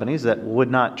some companies that would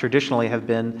not traditionally have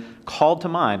been called to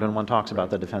mind when one talks about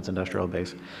the defense industrial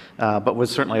base, but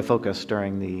was certainly a focus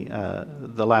during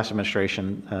the last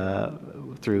administration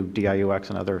through DIUX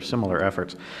and other similar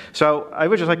efforts. So I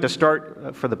would just like to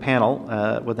start for the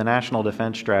panel with the National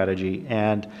Defense Strategy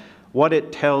and what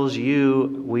it tells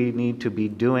you we need to be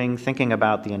doing, thinking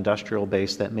about the industrial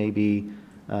base that may be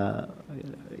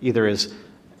either is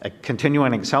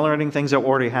continuing and accelerating things that are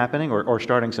already happening or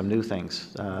starting some new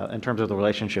things in terms of the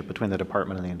relationship between the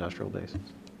department and the industrial base.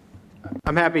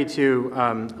 I'm happy to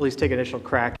at least take an initial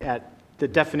crack at the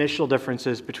definitional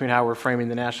differences between how we're framing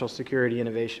the national security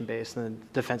innovation base and the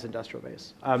defense industrial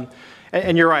base.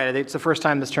 And you're right, I think it's the first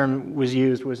time this term was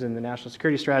used was in the national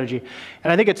security strategy.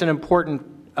 And I think it's an important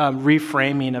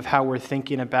reframing of how we're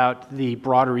thinking about the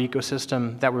broader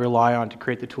ecosystem that we rely on to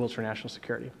create the tools for national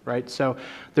security, right? So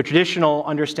the traditional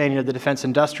understanding of the defense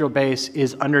industrial base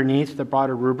is underneath the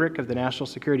broader rubric of the national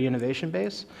security innovation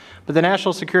base, but the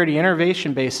national security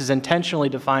innovation base is intentionally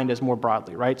defined as more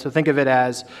broadly, right? So think of it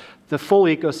as the full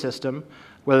ecosystem,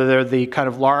 whether they're the kind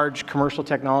of large commercial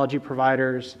technology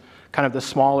providers, kind of the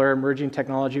smaller emerging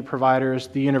technology providers,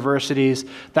 the universities,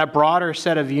 that broader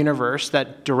set of universe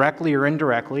that directly or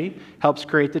indirectly helps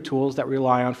create the tools that we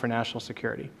rely on for national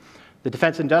security. The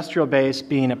defense industrial base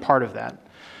being a part of that.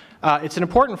 It's an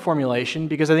important formulation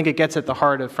because I think it gets at the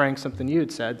heart of, Frank, something you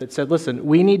had said that said, listen,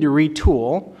 we need to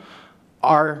retool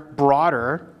our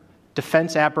broader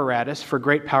defense apparatus for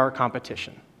great power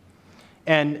competition.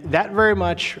 And that very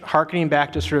much harkening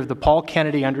back to sort of the Paul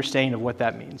Kennedy understanding of what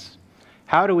that means.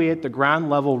 How do we at the ground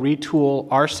level retool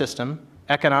our system,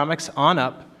 economics on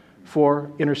up, for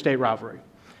interstate rivalry?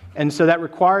 And so that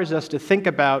requires us to think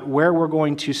about where we're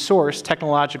going to source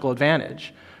technological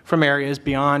advantage from areas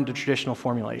beyond the traditional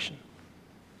formulation.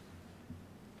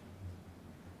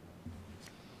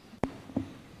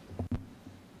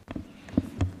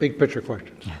 Big picture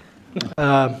questions.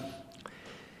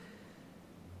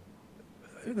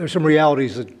 There's some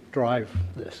realities that drive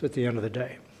this at the end of the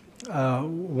day.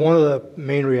 One of the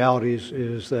main realities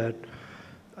is that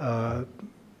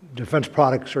defense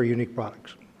products are unique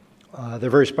products. They're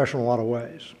very special in a lot of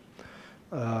ways.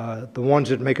 The ones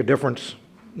that make a difference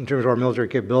in terms of our military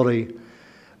capability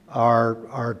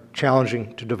are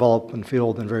challenging to develop and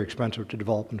field and very expensive to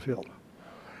develop and field.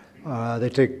 They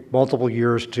take multiple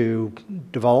years to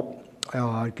develop,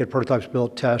 get prototypes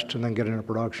built, test, and then get into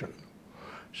production.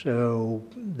 So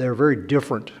they're very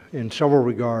different in several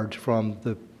regards from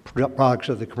the products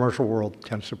that the commercial world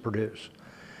tends to produce.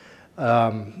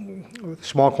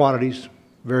 Small quantities,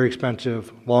 very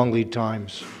expensive, long lead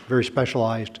times, very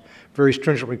specialized, very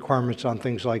stringent requirements on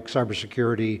things like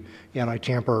cybersecurity,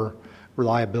 anti-tamper,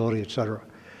 reliability, et cetera.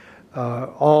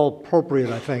 All appropriate,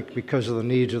 I think, because of the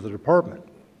needs of the department.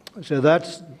 So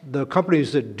that's the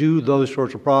companies that do those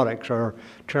sorts of products are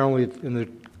generally in the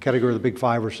category of the big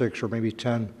 5 or 6 or maybe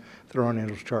 10 that are on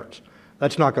analyst charts.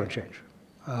 That's not going to change.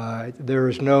 There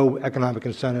is no economic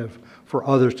incentive for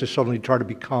others to suddenly try to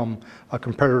become a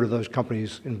competitor to those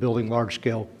companies in building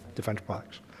large-scale defense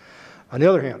products. On the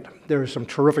other hand, there is some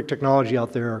terrific technology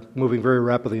out there moving very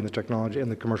rapidly in the technology in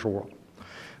the commercial world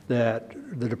that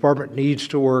the department needs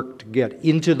to work to get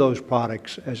into those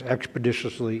products as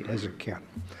expeditiously as it can.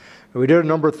 We did a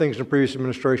number of things in the previous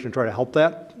administration to try to help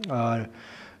that.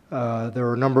 There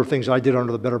were a number of things I did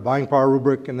under the Better Buying Power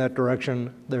rubric in that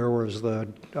direction. There was the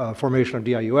formation of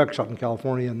DIUX out in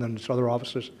California, and then other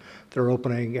offices that are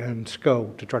opening, and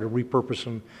SCO to try to repurpose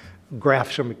and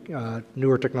graft some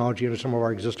newer technology into some of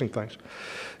our existing things.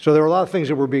 So there were a lot of things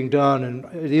that were being done, and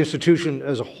the institution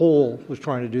as a whole was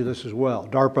trying to do this as well.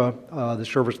 DARPA, the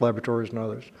service laboratories, and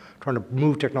others, trying to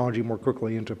move technology more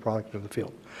quickly into product in the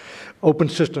field. Open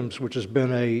systems, which has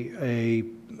been a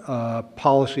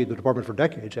policy of the department for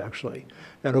decades, actually,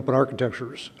 and open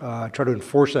architectures, try to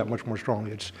enforce that much more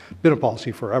strongly. It's been a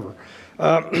policy forever.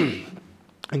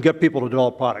 And get people to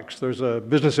develop products. There's a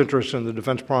business interest in the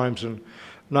defense primes and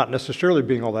not necessarily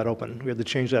being all that open. We had to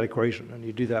change that equation, and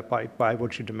you do that by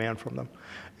what you demand from them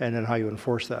and then how you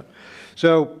enforce that.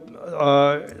 So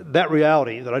that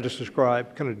reality that I just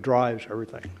described kind of drives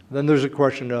everything. Then there's a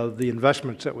question of the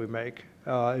investments that we make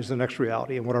is the next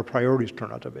reality and what our priorities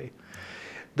turn out to be.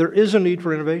 There is a need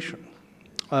for innovation.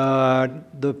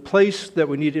 The place that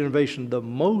we need innovation the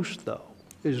most, though,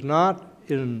 is not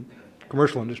in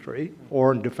commercial industry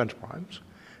or in defense primes.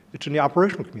 It's in the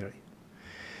operational community.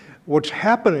 What's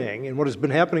happening, and what has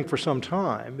been happening for some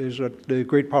time, is that the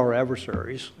great power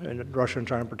adversaries, and Russia and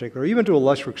China in particular, even to a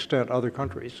lesser extent other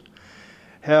countries,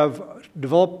 have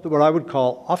developed what I would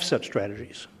call offset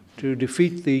strategies to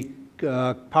defeat the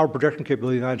power projection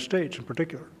capability of the United States in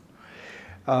particular.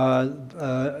 I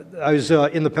was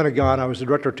in the Pentagon. I was the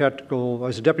director of tactical. I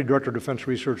was the deputy director of defense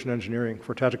research and engineering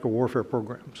for tactical warfare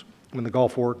programs when the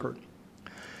Gulf War occurred.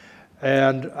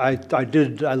 And I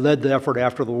led the effort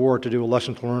after the war to do a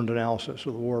lessons learned analysis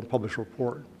of the war and publish a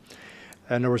report.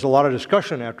 And there was a lot of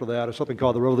discussion after that of something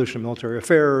called the Revolution of Military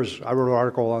Affairs. I wrote an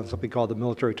article on something called the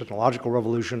Military Technological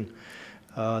Revolution.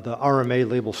 The RMA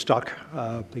label stuck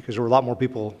because there were a lot more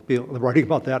people writing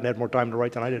about that and had more time to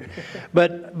write than I did.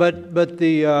 But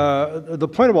the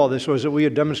point of all this was that we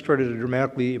had demonstrated a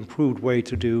dramatically improved way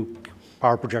to do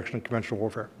power projection in conventional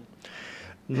warfare.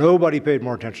 Nobody paid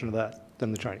more attention to that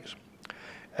than the Chinese.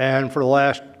 And for the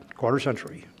last quarter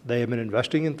century, they have been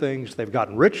investing in things, they've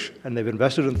gotten rich, and they've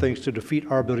invested in things to defeat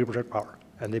our ability to protect power.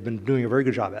 And they've been doing a very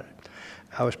good job at it.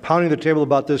 I was pounding the table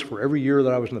about this for every year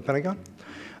that I was in the Pentagon.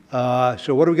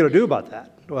 So what are we going to do about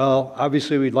that? Well,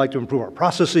 obviously, we'd like to improve our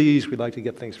processes, we'd like to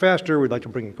get things faster, we'd like to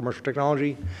bring in commercial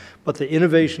technology, but the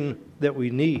innovation that we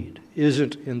need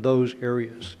isn't in those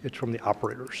areas, it's from the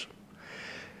operators.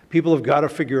 People have got to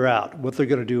figure out what they're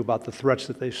going to do about the threats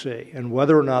that they see and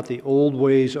whether or not the old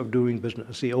ways of doing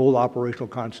business, the old operational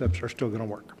concepts are still going to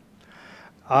work.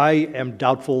 I am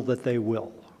doubtful that they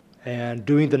will. And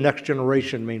doing the next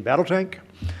generation main battle tank,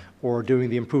 or doing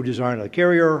the improved design of the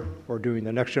carrier, or doing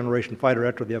the next generation fighter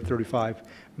after the F-35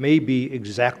 may be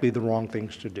exactly the wrong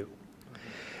things to do.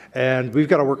 And we've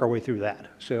got to work our way through that.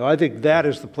 So I think that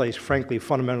is the place, frankly,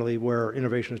 fundamentally, where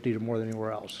innovation is needed more than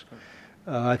anywhere else.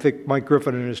 I think Mike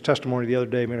Griffin in his testimony the other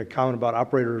day made a comment about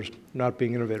operators not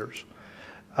being innovators.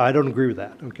 I don't agree with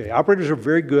that. Okay, operators are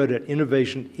very good at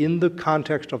innovation in the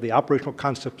context of the operational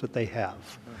concepts that they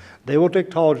have. They will take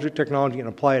technology and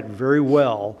apply it very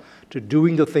well to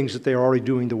doing the things that they are already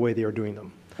doing the way they are doing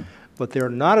them. What they're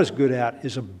not as good at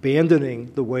is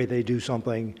abandoning the way they do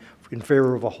something in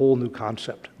favor of a whole new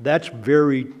concept. That's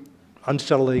very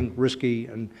unsettling, risky,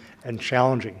 and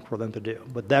challenging for them to do.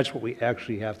 But that's what we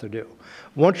actually have to do.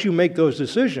 Once you make those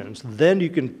decisions, then you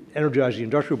can energize the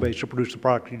industrial base to produce the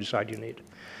product you decide you need.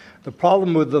 The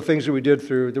problem with the things that we're doing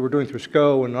through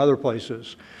SCO and other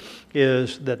places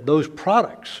is that those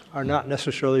products are not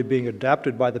necessarily being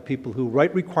adapted by the people who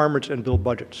write requirements and build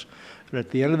budgets. And at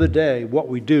the end of the day, what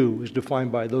we do is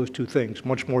defined by those two things,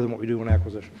 much more than what we do in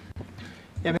acquisition.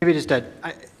 Yeah, maybe just I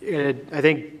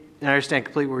think, and I understand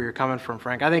completely where you're coming from,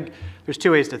 Frank. I think there's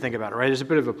two ways to think about it, right? There's a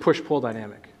bit of a push-pull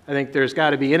dynamic. I think there's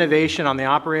got to be innovation on the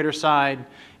operator side,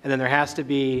 and then there has to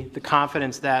be the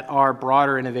confidence that our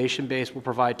broader innovation base will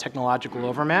provide technological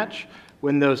overmatch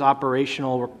when those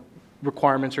operational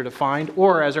requirements are defined,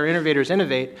 or as our innovators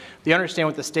innovate, they understand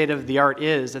what the state of the art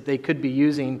is that they could be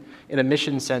using in a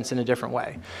mission sense in a different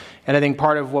way. And I think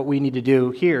part of what we need to do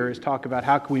here is talk about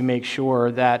how can we make sure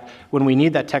that when we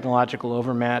need that technological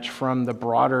overmatch from the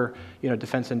broader,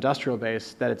 defense industrial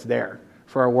base, that it's there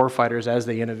for our warfighters as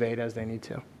they innovate, as they need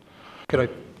to. Could I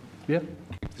keep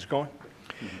this going?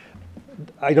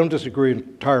 I don't disagree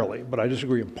entirely, but I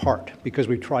disagree in part because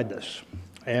we tried this.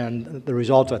 And the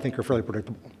results, I think, are fairly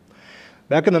predictable.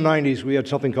 Back in the 90s, we had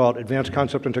something called Advanced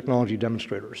Concept and Technology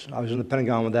Demonstrators. I was in the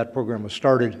Pentagon when that program was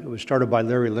started. It was started by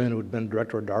Larry Lin, who had been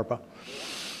director of DARPA.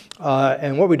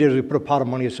 And what we did is we put a pot of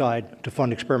money aside to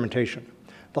fund experimentation.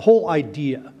 The whole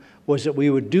idea was that we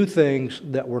would do things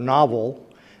that were novel,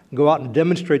 go out and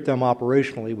demonstrate them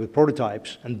operationally with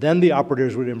prototypes, and then the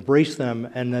operators would embrace them,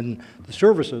 and then the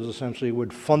services essentially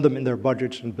would fund them in their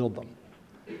budgets and build them.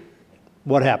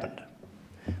 What happened?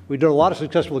 We did a lot of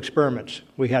successful experiments.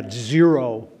 We had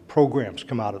 0 programs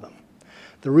come out of them.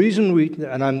 The reason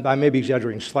and I may be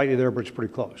exaggerating slightly there, but it's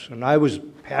pretty close. And I was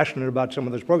passionate about some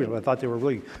of those programs. I thought they were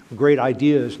really great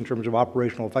ideas in terms of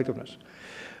operational effectiveness.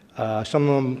 Some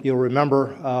of them you'll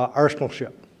remember, Arsenal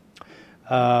ship,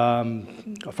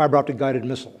 a fiber optic guided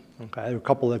missile. Okay, there are a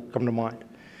couple that come to mind.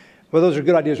 Whether those are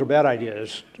good ideas or bad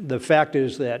ideas, the fact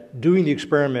is that doing the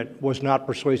experiment was not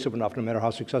persuasive enough, no matter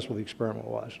how successful the experiment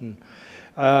was. And,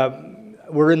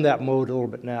 we're in that mode a little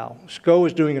bit now. SCO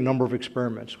is doing a number of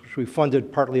experiments, which we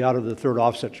funded partly out of the third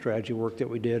offset strategy work that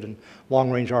we did and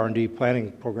long-range R&D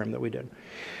planning program that we did.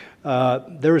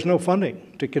 There is no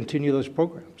funding to continue those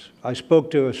programs. I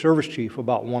spoke to a service chief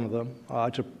about one of them.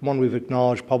 It's one we've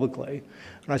acknowledged publicly.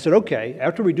 And I said, okay,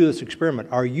 after we do this experiment,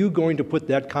 are you going to put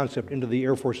that concept into the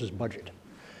Air Force's budget?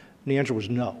 And the answer was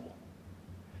no.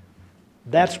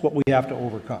 That's what we have to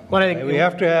overcome. Okay? We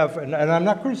have to have, and I'm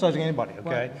not criticizing anybody,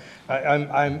 okay?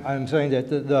 I'm saying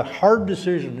that the hard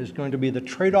decision is going to be the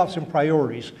trade-offs and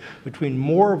priorities between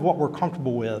more of what we're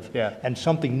comfortable with and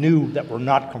something new that we're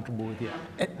not comfortable with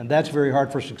yet. And that's very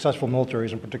hard for successful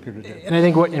militaries in particular to do. And I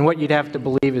think what you'd have to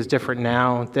believe is different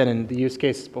now than in the use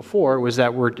cases before was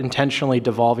that we're intentionally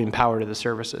devolving power to the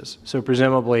services. So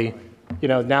presumably,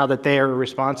 now that they are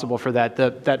responsible for that,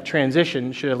 that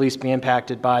transition should at least be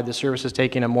impacted by the services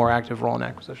taking a more active role in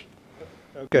acquisition.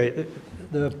 Okay,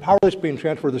 the power that's being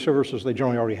transferred to the services they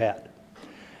generally already had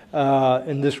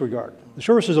in this regard. The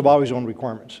services have always owned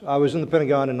requirements. I was in the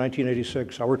Pentagon in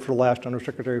 1986. I worked for the last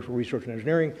Undersecretary for Research and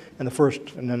Engineering and the first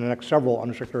and then the next several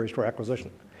Undersecretaries for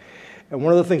Acquisition. And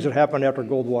one of the things that happened after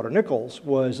Goldwater-Nichols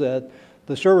was that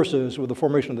the services, with the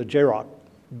formation of the JROC,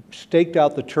 staked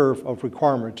out the turf of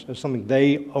requirements as something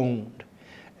they owned,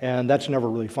 and that's never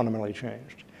really fundamentally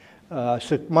changed.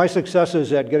 My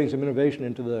successes at getting some innovation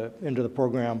into the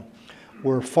program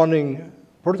were funding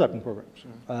prototyping programs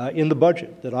in the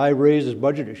budget that I raised as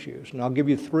budget issues. And I'll give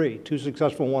you three, two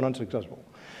successful, one unsuccessful.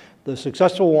 The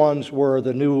successful ones were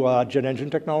the new jet engine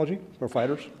technology for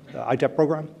fighters, the ITEP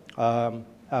program.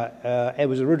 It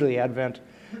was originally Advent,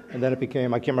 and then it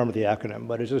became, I can't remember the acronym,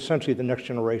 but it's essentially the next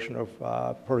generation of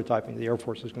prototyping the Air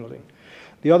Force is going to do.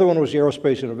 The other one was the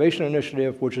Aerospace Innovation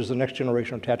Initiative, which is the next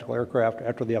generation of tactical aircraft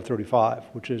after the F-35,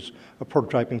 which is a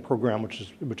prototyping program which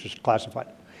is classified.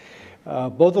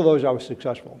 Both of those I was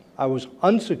successful. I was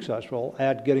unsuccessful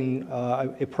at getting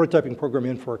a prototyping program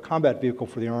in for a combat vehicle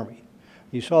for the Army.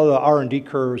 You saw the R&D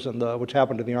curves and what's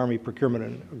happened to the Army procurement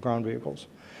in ground vehicles.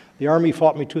 The Army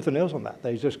fought me tooth and nails on that.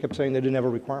 They just kept saying they didn't have a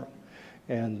requirement,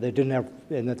 and they didn't have,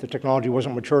 and that the technology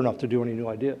wasn't mature enough to do any new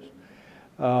ideas.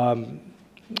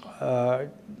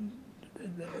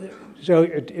 So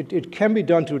it can be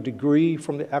done to a degree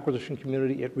from the acquisition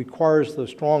community. It requires the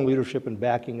strong leadership and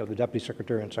backing of the Deputy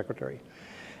Secretary and Secretary.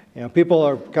 You know, people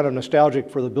are kind of nostalgic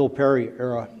for the Bill Perry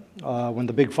era when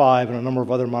the Big Five and a number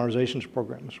of other modernizations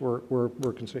programs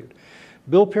were conceived.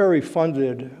 Bill Perry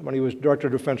funded, when he was Director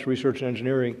of Defense Research and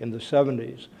Engineering in the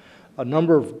 70s, a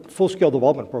number of full-scale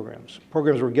development programs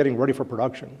that were getting ready for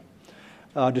production,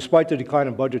 despite the decline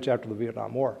in budgets after the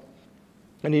Vietnam War.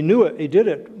 And he knew it. He did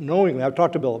it knowing, I've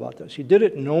talked to Bill about this, he did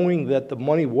it knowing that the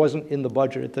money wasn't in the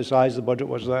budget at the size the budget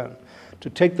was then, to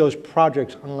take those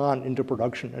projects on into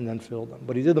production and then fill them.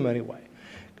 But he did them anyway,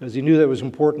 because he knew that it was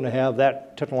important to have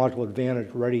that technological advantage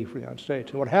ready for the United States.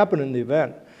 And what happened in the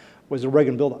event was the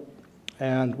Reagan buildup.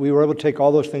 And we were able to take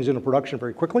all those things into production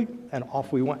very quickly, and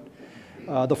off we went.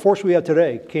 The force we have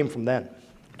today came from then,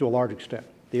 to a large extent.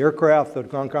 The aircraft, the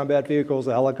ground combat vehicles,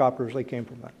 the helicopters, they came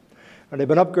from that. And they've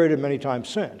been upgraded many times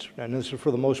since, and this is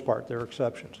for the most part, there are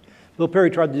exceptions. Bill Perry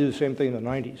tried to do the same thing in the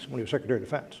 90s when he was Secretary of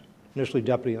Defense, initially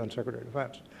Deputy and then Secretary of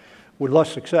Defense, with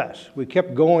less success. We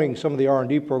kept going some of the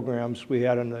R&D programs we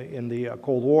had in the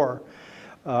Cold War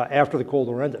after the Cold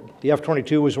War ended. The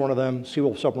F-22 was one of them,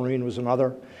 Seawolf submarine was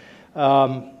another,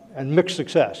 and mixed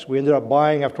success. We ended up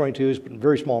buying F-22s, but in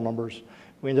very small numbers.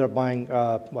 We ended up buying,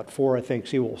 4, I think,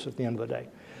 Seawolves at the end of the day.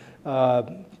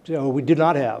 So we did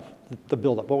not have the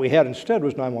buildup. What we had instead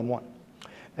was 911.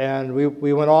 And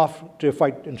we went off to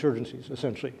fight insurgencies,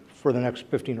 essentially, for the next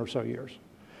 15 or so years.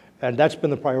 And that's been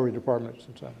the priority department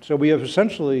since then. So we have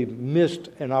essentially missed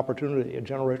an opportunity, a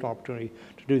generational opportunity,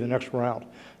 to do the next round.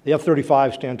 The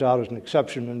F-35 stands out as an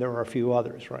exception, and there are a few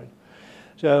others, right?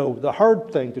 So the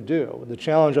hard thing to do, the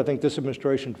challenge I think this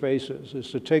administration faces,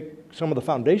 is to take some of the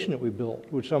foundation that we built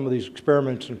with some of these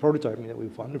experiments and prototyping that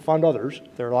we've funded, and fund others.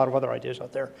 There are a lot of other ideas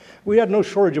out there. We had no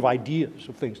shortage of ideas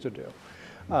of things to do.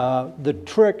 The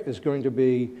trick is going to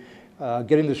be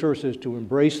getting the services to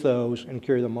embrace those and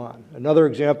carry them on. Another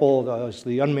example is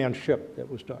the unmanned ship that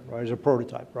was done, right, as a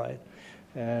prototype, right?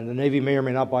 And the Navy may or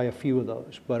may not buy a few of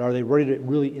those, but are they ready to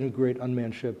really integrate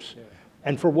unmanned ships? Yeah.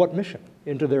 And for what mission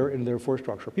into their force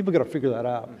structure? People got to figure that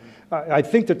out. Mm-hmm. I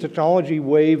think the technology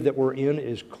wave that we're in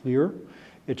is clear.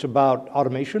 It's about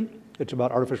automation. It's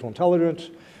about artificial intelligence.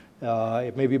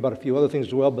 It may be about a few other things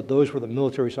as well, but those for the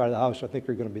military side of the house I think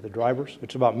are going to be the drivers.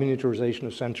 It's about miniaturization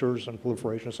of sensors and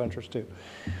proliferation of sensors too.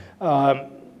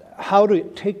 How to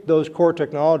take those core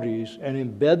technologies and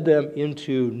embed them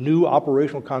into new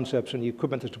operational concepts and the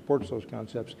equipment that supports those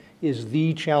concepts is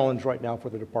the challenge right now for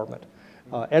the department.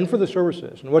 And for the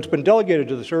services. And what's been delegated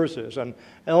to the services, and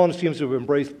Ellen seems to have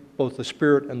embraced both the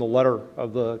spirit and the letter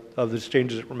of the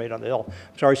changes that were made on the Hill.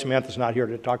 I'm sorry Samantha's not here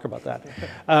to talk about that.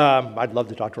 I'd love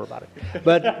to talk to her about it.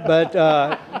 But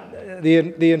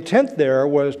the intent there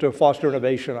was to foster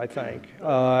innovation, I think,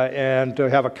 and to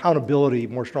have accountability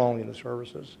more strongly in the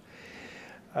services.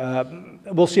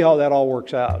 We'll see how that all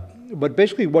works out. But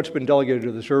basically what's been delegated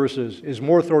to the services is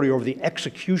more authority over the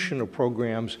execution of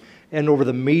programs and over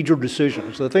the major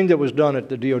decisions. The thing that was done at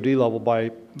the DoD level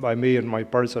by me and my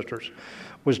predecessors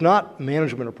was not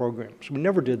management of programs. We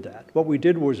never did that. What we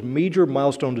did was major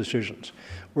milestone decisions,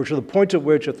 which are the points at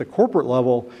which at the corporate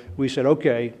level we said,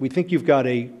 okay, we think you've got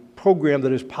a program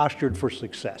that is postured for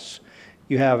success.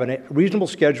 You have a reasonable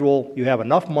schedule, you have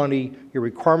enough money, your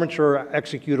requirements are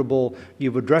executable,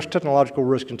 you've addressed technological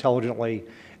risk intelligently,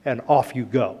 and off you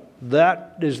go.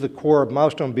 That is the core of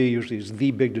milestone B, usually is the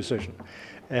big decision.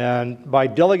 And by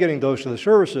delegating those to the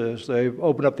services, they've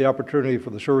opened up the opportunity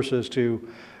for the services to,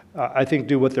 I think,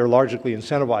 do what they're largely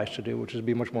incentivized to do, which is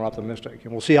be much more optimistic.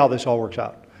 And we'll see how this all works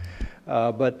out.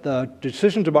 But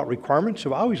decisions about requirements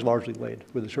have always largely laid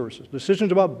with the services.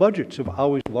 Decisions about budgets have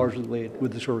always largely laid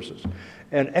with the services.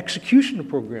 And execution of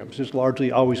programs has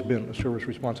largely always been a service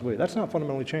responsibility. That's not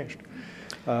fundamentally changed.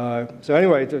 So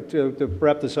anyway, to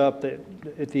wrap this up,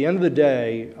 at the end of the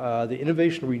day, the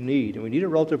innovation we need, and we need it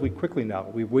relatively quickly now,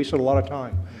 we've wasted a lot of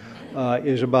time,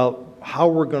 is about how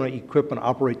we're going to equip and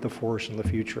operate the force in the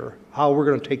future, how we're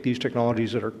going to take these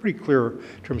technologies that are pretty clear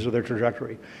in terms of their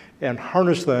trajectory, and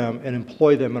harness them and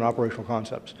employ them in operational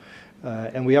concepts.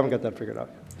 And we haven't got that figured out.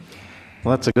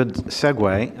 Well, that's a good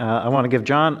segue. I want to give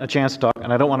John a chance to talk,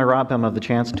 and I don't want to rob him of the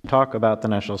chance to talk about the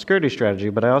national security strategy,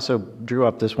 but I also drew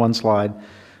up this one slide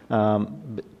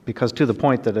because to the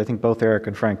point that I think both Eric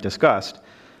and Frank discussed,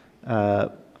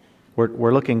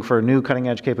 we're looking for new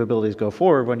cutting-edge capabilities go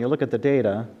forward. When you look at the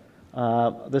data,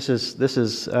 this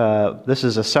is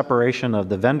a separation of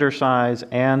the vendor size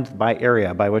and by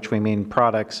area, by which we mean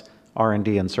products,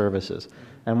 R&D, and services.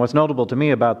 And what's notable to me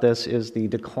about this is the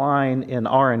decline in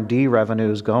R&D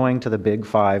revenues going to the big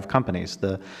 5 companies,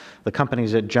 the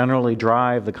companies that generally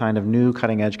drive the kind of new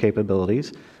cutting-edge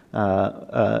capabilities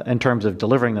in terms of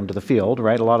delivering them to the field,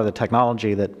 right? A lot of the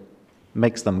technology that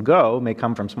makes them go may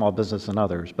come from small business and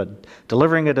others, but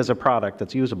delivering it as a product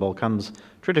that's usable comes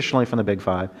traditionally from the big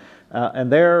 5.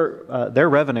 And their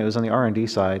revenues on the R&D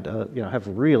side have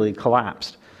really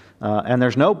collapsed. And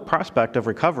there's no prospect of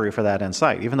recovery for that in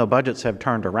sight. Even though budgets have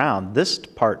turned around, this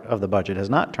part of the budget has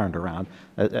not turned around,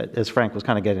 as Frank was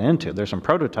kind of getting into. There's some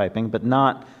prototyping, but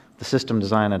not the system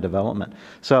design and development.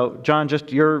 So, John,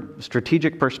 just your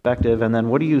strategic perspective, and then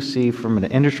what do you see from an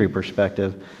industry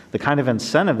perspective, the kind of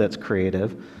incentive that's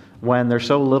creative when there's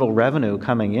so little revenue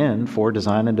coming in for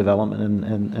design and development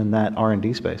in that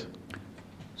R&D space?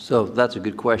 So that's a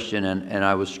good question, and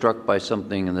I was struck by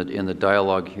something in the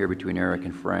dialogue here between Eric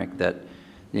and Frank that,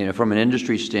 from an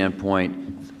industry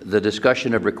standpoint, the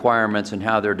discussion of requirements and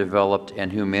how they're developed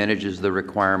and who manages the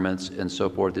requirements and so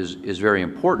forth is very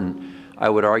important. I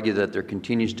would argue that there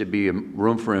continues to be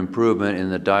room for improvement in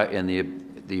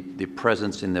the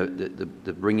presence in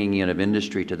the bringing in of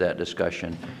industry to that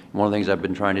discussion. One of the things I've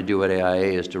been trying to do at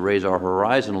AIA is to raise our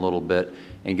horizon a little bit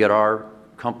and get our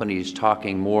companies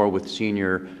talking more with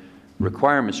senior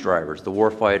requirements drivers, the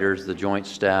warfighters, the joint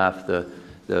staff, the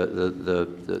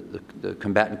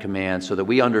combatant command, so that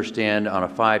we understand on a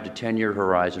 5 to 10-year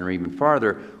horizon or even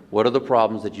farther, what are the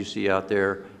problems that you see out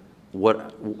there,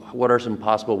 what are some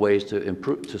possible ways to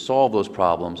improve, to solve those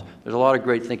problems. There's a lot of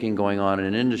great thinking going on in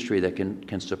an industry that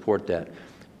can support that.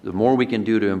 The more we can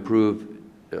do to improve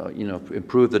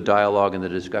the dialogue and the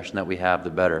discussion that we have, the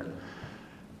better.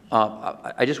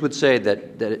 I just would say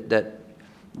that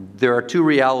there are 2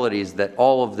 realities that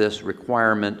all of this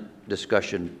requirement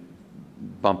discussion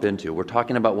bump into. We're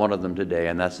talking about one of them today,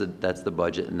 and that's the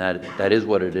budget, and that is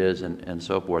what it is, and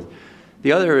so forth.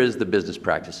 The other is the business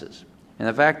practices. And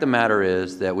the fact of the matter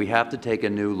is that we have to take a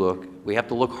new look. We have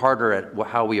to look harder at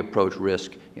how we approach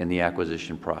risk in the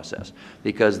acquisition process,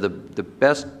 because the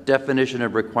best definition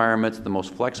of requirements, the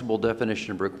most flexible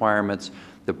definition of requirements,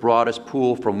 the broadest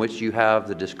pool from which you have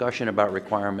the discussion about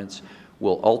requirements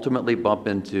will ultimately bump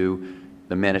into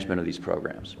the management of these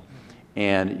programs.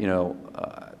 And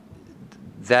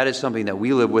that is something that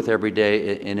we live with every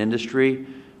day in industry.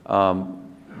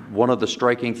 One of the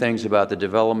striking things about the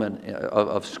development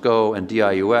of SCO and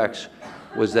DIUX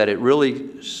was that it really,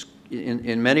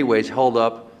 in many ways, held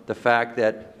up the fact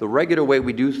that the regular way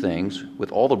we do things,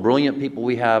 with all the brilliant people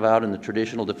we have out in the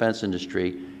traditional defense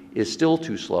industry, is still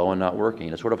too slow and not working.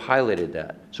 It sort of highlighted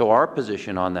that. So our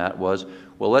position on that was,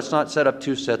 well, let's not set up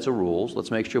 2 sets of rules.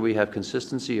 Let's make sure we have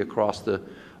consistency across the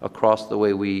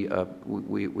way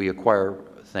we acquire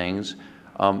things.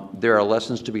 There are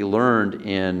lessons to be learned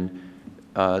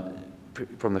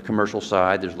from the commercial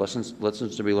side. There's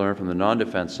lessons to be learned from the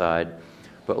non-defense side.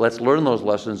 But let's learn those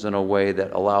lessons in a way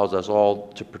that allows us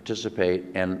all to participate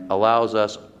and allows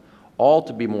us all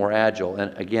to be more agile.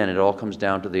 And again, it all comes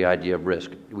down to the idea of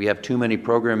risk. We have too many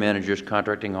program managers,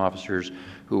 contracting officers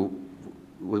who,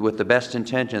 with the best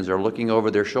intentions, are looking over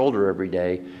their shoulder every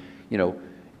day,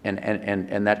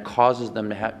 and that causes them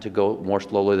to have to go more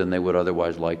slowly than they would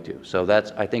otherwise like to. So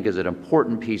that's, I think, is an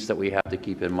important piece that we have to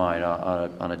keep in mind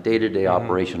on a day-to-day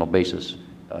operational basis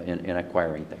in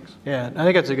acquiring things. Yeah, I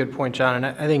think that's a good point, John. And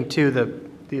I think, too,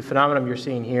 the phenomenon you're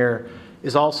seeing here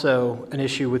is also an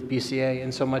issue with BCA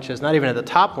in so much as not even at the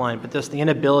top line, but just the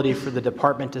inability for the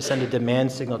department to send a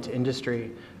demand signal to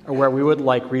industry or where we would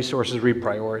like resources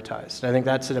reprioritized. And I think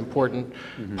that's an important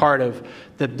part of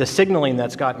the signaling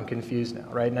that's gotten confused now,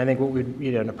 right? And I think what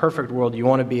in a perfect world, you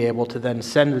want to be able to then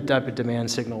send the type of demand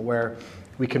signal where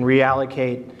we can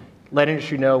reallocate, let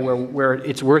industry know where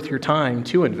it's worth your time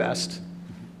to invest,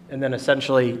 and then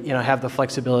essentially have the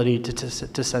flexibility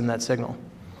to send that signal.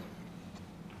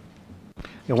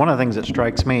 One of the things that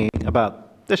strikes me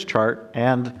about this chart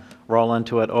and roll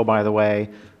into it, oh, by the way,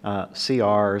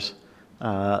 CRs,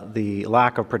 the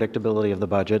lack of predictability of the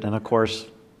budget, and of course,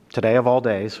 today of all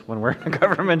days, when we're in a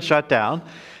government shutdown,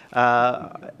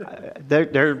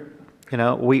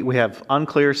 we have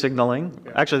unclear signaling.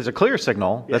 Actually, there's a clear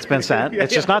signal that's been sent.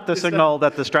 It's just not the signal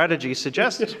that the strategy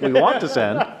suggests we want to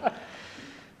send.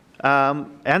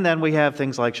 And then we have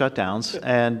things like shutdowns.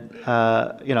 And,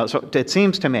 so it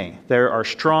seems to me there are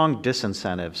strong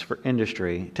disincentives for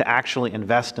industry to actually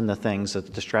invest in the things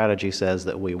that the strategy says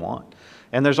that we want.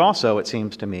 And there's also, it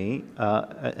seems to me,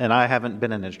 and I haven't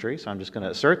been in industry, so I'm just going to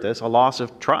assert this, a loss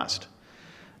of trust.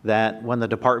 That when the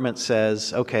department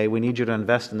says, okay, we need you to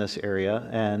invest in this area,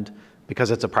 and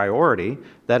because it's a priority,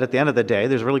 that at the end of the day,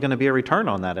 there's really going to be a return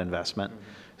on that investment.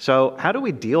 So how do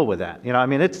we deal with that?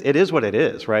 It is what it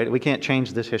is, right? We can't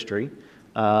change this history,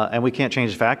 and we can't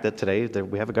change the fact that today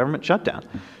we have a government shutdown.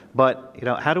 But,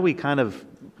 how do we kind of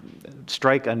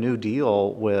strike a new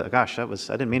deal with, gosh, I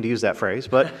didn't mean to use that phrase,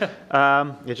 but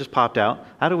it just popped out.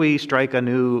 How do we strike a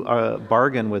new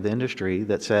bargain with industry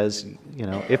that says,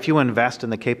 if you invest in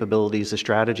the capabilities the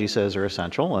strategy says are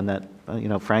essential, and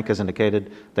that, Frank has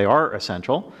indicated they are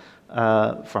essential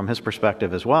from his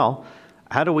perspective as well,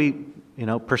 how do we,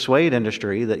 persuade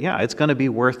industry that, yeah, it's going to be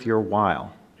worth your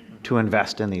while to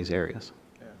invest in these areas?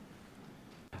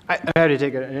 I had to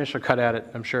take an initial cut at it.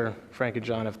 I'm sure Frank and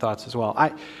John have thoughts as well.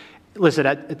 Listen,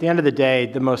 at the end of the day,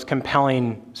 the most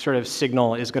compelling sort of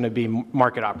signal is going to be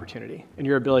market opportunity and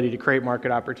your ability to create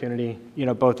market opportunity,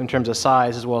 both in terms of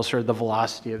size as well as sort of the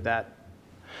velocity of that.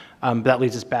 That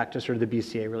leads us back to sort of the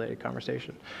BCA-related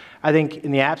conversation. I think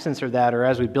in the absence of that, or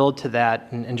as we build to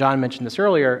that, and John mentioned this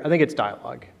earlier, I think it's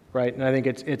dialogue, right? And I think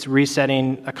it's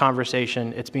resetting a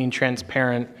conversation, it's being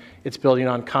transparent, it's building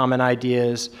on common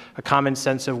ideas, a common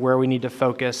sense of where we need to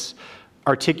focus,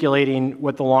 articulating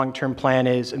what the long-term plan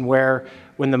is and where,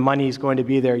 when the money is going to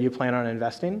be there, you plan on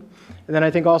investing. And then I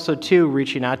think also, too,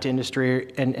 reaching out to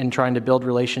industry and trying to build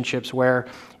relationships where,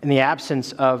 in the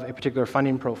absence of a particular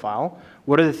funding profile,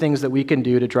 what are the things that we can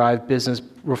do to drive business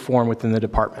reform within the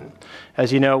department?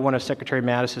 As you know, one of Secretary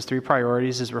Mattis's 3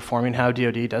 priorities is reforming how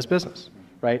DoD does business,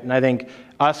 right? And I think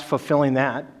us fulfilling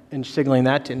that and signaling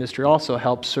that to industry also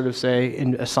helps sort of say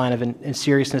in a sign of in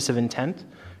seriousness of intent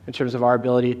in terms of our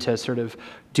ability to sort of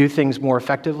do things more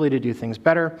effectively, to do things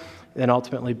better, and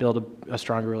ultimately build a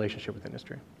stronger relationship with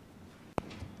industry.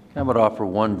 I would offer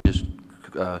one just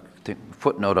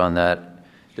footnote on that.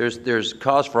 There's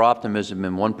cause for optimism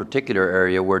in one particular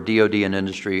area where DoD and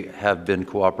industry have been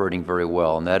cooperating very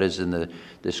well, and that is in the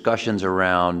discussions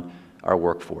around our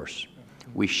workforce.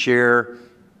 We share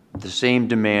the same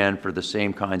demand for the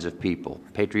same kinds of people: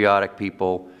 patriotic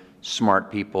people, smart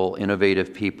people,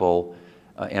 innovative people,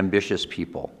 ambitious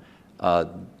people.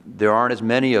 There aren't as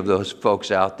many of those folks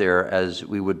out there as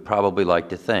we would probably like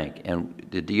to think, and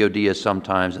the DoD is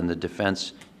sometimes, and the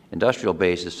defense industrial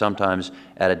base is sometimes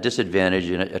at a disadvantage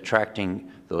in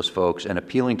attracting those folks and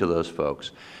appealing to those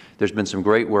folks. There's been some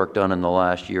great work done in the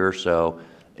last year or so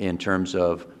in terms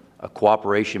of a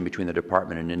cooperation between the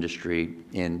department and industry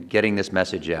in getting this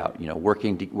message out,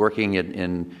 working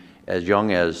in as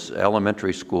young as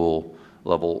elementary school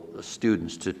level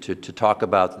students to talk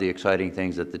about the exciting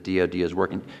things that the DoD is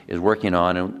working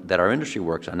on and that our industry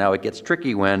works on. Now, it gets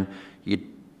tricky when you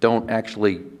don't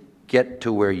actually get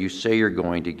to where you say you're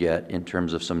going to get in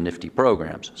terms of some nifty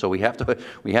programs. So we have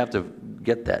to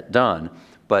get that done.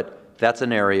 But that's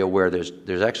an area where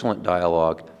there's excellent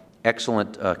dialogue,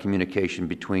 excellent communication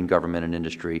between government and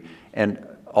industry, and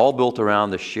all built around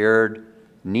the shared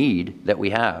need that we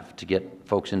have to get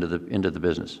folks into the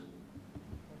business.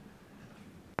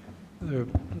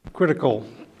 Critical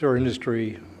to our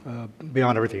industry,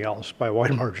 beyond everything else, by a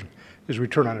wide margin, is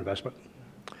return on investment.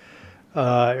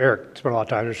 Eric spent a lot of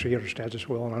time in industry, he understands this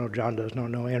well, and I know John does,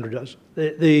 no, Andrew does.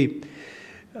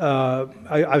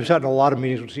 I've sat in a lot of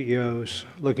meetings with CEOs,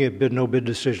 looking at bid, no bid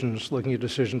decisions, looking at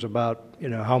decisions about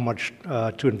how much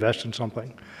to invest in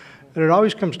something. And it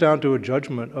always comes down to a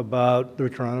judgment about the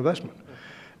return on investment.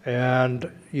 And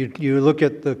you look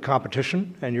at the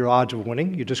competition and your odds of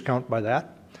winning, you discount by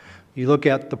that. You look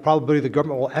at the probability the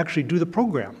government will actually do the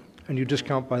program, and you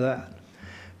discount by that.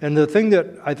 And the thing that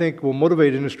I think will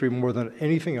motivate industry more than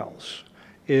anything else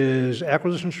is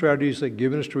acquisition strategies that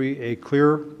give industry a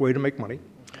clear way to make money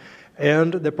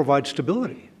and that provide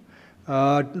stability.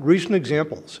 Recent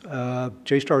examples,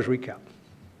 JSTARS recap.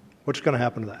 What's going to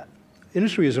happen to that?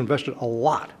 Industry has invested a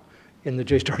lot in the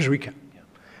JSTARS recap.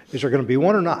 Is there going to be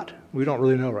one or not? We don't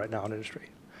really know right now in industry.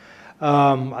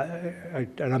 And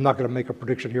I'm not going to make a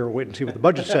prediction here. We'll wait and see what the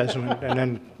budget says,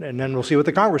 and then we'll see what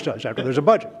the Congress does after there's a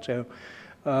budget. So,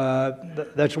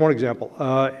 That's one example.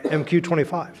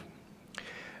 MQ-25.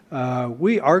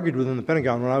 We argued within the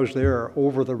Pentagon when I was there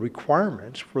over the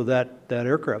requirements for that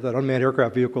aircraft, that unmanned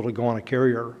aircraft vehicle to go on a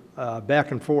carrier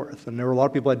back and forth. And there were a lot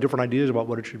of people who had different ideas about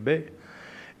what it should be.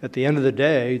 At the end of the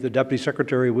day, the Deputy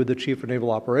Secretary with the Chief of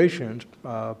Naval Operations,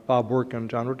 Bob Work and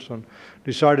John Richardson,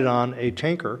 decided on a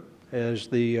tanker as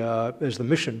the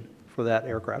mission for that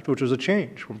aircraft, which was a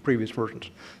change from previous versions.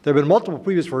 There have been multiple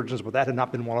previous versions, but that had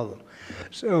not been one of them.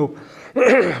 So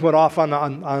went off on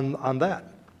that.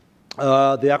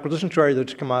 The acquisition strategy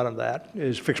that's come out of that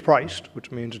is fixed priced, which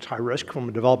means it's high risk from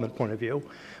a development point of view.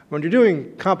 When you're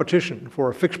doing competition for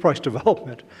a fixed price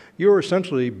development, you're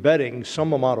essentially betting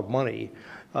some amount of money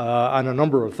on a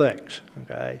number of things.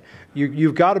 Okay?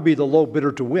 You've got to be the low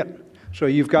bidder to win. So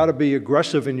you've got to be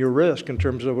aggressive in your risk in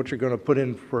terms of what you're going to put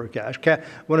in for cash.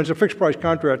 When it's a fixed price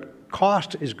contract,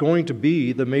 cost is going to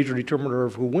be the major determiner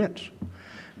of who wins.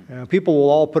 People will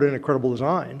all put in a credible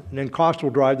design, and then cost will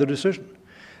drive the decision.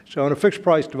 So in a fixed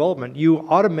price development, you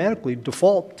automatically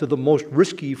default to the most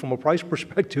risky from a price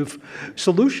perspective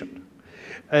solution.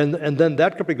 And then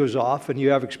that company goes off, and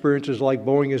you have experiences like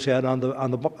Boeing has had on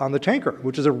the tanker,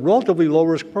 which is a relatively low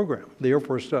risk program, the Air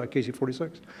Force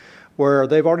KC-46, where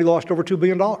they've already lost over $2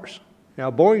 billion.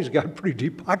 Now Boeing's got pretty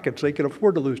deep pockets; they can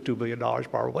afford to lose $2 billion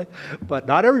probably, but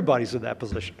not everybody's in that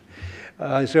position.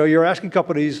 So you're asking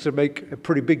companies to make a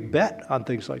pretty big bet on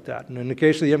things like that. And in the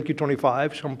case of the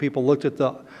MQ-25, some people looked at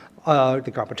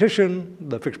the competition,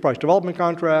 the fixed price development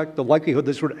contract, the likelihood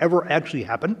this would ever actually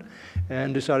happen,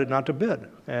 and decided not to bid.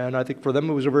 And I think for them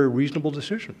it was a very reasonable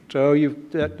decision. So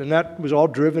that was all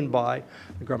driven by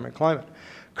the government climate.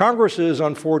 Congress is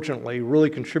unfortunately really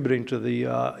contributing to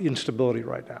the instability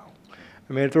right now.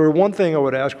 I mean, if there were one thing I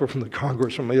would ask for from the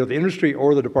Congress, from either the industry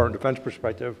or the Department of Defense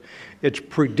perspective, it's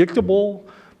predictable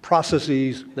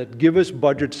processes that give us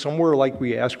budgets somewhere like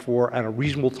we ask for on a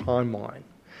reasonable timeline,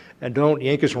 and don't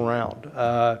yank us around.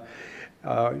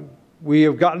 We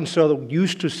have gotten so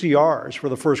used to CRs for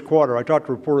the first quarter. I talked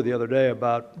to a reporter the other day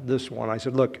about this one. I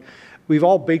said, look, we've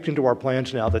all baked into our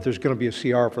plans now that there's going to be a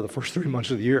CR for the first 3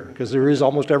 months of the year, because there is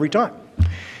almost every time.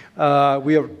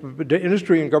 The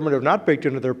industry and government have not baked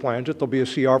into their plans that there'll be a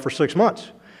CR for 6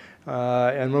 months.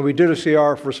 And when we did a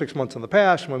CR for 6 months in the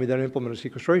past, when we then implemented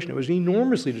sequestration, it was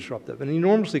enormously disruptive and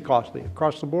enormously costly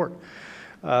across the board.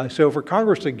 So for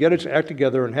Congress to get its act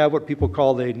together and have what people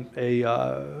call a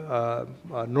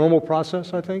normal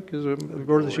process, I think, is a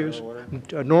word that's used,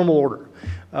 a normal order,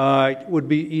 would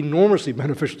be enormously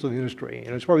beneficial to the industry.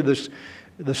 And it's probably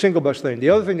the single best thing. The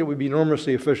other thing that would be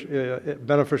enormously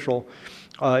beneficial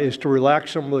is to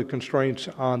relax some of the constraints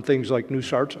on things like new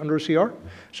starts under a CR,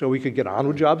 so we could get on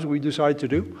with jobs we decide to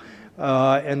do,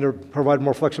 and to provide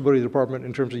more flexibility to the department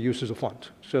in terms of uses of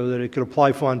funds, so that it could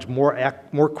apply funds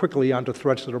more quickly onto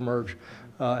threats that emerge,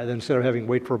 and instead of having to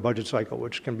wait for a budget cycle,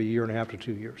 which can be 1.5 years to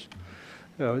 2 years.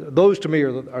 Those, to me,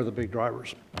 are the big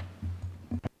drivers.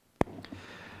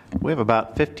 We have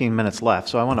about 15 minutes left,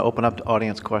 so I want to open up to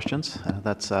audience questions.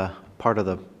 That's part of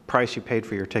the price you paid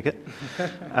for your ticket.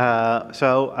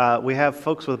 So we have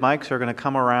folks with mics who are going to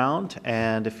come around,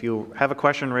 and if you have a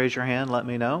question, raise your hand, let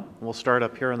me know. We'll start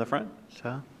up here in the front.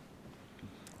 So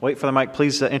wait for the mic.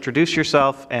 Please introduce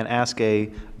yourself and ask a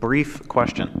brief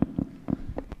question.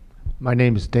 My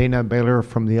name is Dana Baylor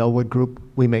from the Elwood Group.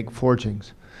 We make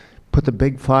forgings. Put the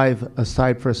big five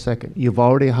aside for a second. You've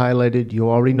already highlighted, you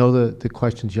already know the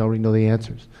questions, you already know the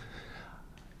answers.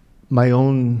 My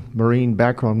own Marine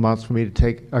background wants for me to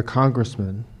take a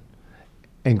congressman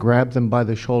and grab them by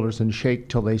the shoulders and shake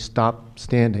till they stop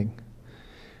standing.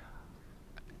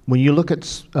 When you look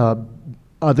at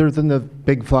other than the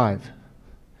big five,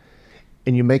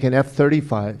 and you make an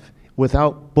F-35,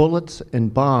 without bullets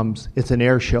and bombs, it's an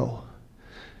air show.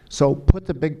 So put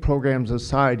the big programs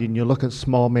aside and you look at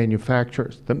small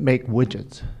manufacturers that make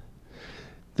widgets.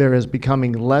 There is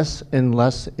becoming less and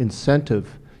less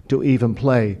incentive to even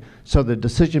play. So the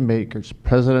decision makers,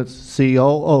 presidents,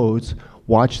 COOs,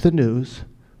 watch the news,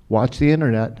 watch the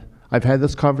internet. I've had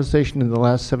this conversation in the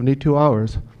last 72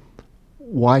 hours.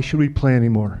 Why should we play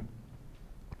anymore?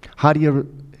 How do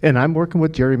you, and I'm working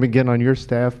with Jerry McGinn on your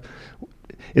staff.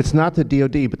 It's not the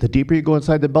DOD, but the deeper you go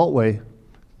inside the Beltway,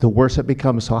 the worse it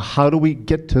becomes. So how do we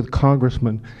get to the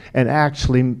congressman and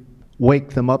actually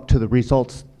wake them up to the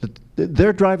results?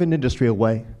 They're driving industry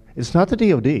away. It's not the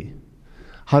DOD.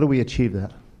 How do we achieve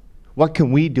that? What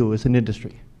can we do as an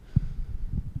industry?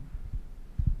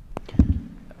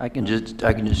 I can just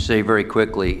say very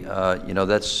quickly, you know,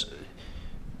 that's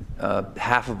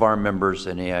half of our members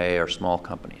in AIA are small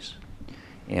companies.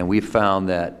 And we've found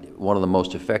that one of the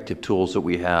most effective tools that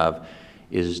we have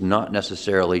is not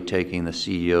necessarily taking the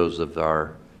CEOs of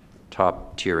our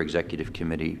top-tier executive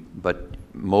committee, but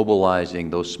mobilizing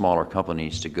those smaller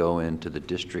companies to go into the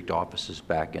district offices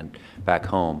back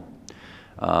home.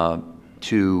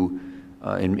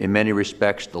 In many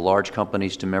respects, the large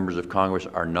companies to members of Congress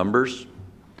are numbers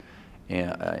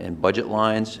and budget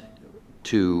lines.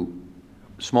 To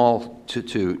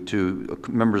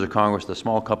members of Congress, the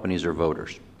small companies are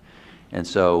voters. And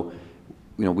so,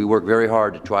 we work very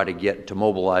hard to try to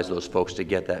mobilize those folks to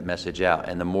get that message out.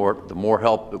 And the more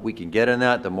help that we can get in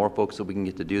that, the more folks that we can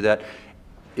get to do that,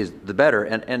 is the better.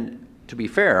 And to be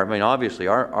fair, I mean, obviously,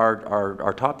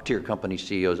 our top-tier company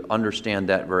CEOs understand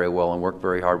that very well and work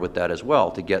very hard with that as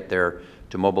well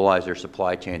to mobilize their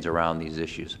supply chains around these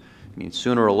issues. I mean,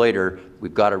 sooner or later,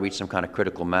 we've got to reach some kind of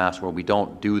critical mass where we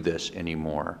don't do this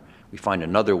anymore. We find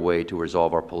another way to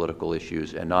resolve our political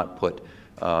issues and not put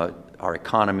our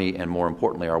economy and, more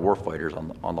importantly, our warfighters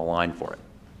on the line for it.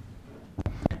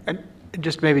 And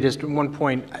just one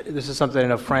point. This is something I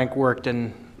know Frank worked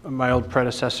in. My old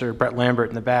predecessor, Brett Lambert,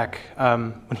 in the back,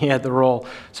 when he had the role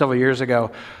several years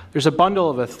ago. There's a bundle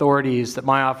of authorities that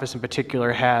my office in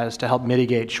particular has to help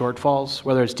mitigate shortfalls,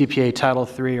 whether it's DPA Title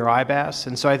III or IBAS.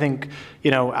 And so I think,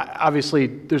 obviously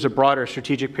there's a broader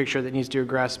strategic picture that needs to be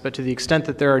addressed, but to the extent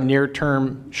that there are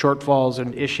near-term shortfalls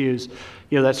and issues,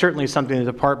 that's certainly something the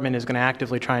department is going to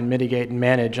actively try and mitigate and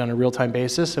manage on a real-time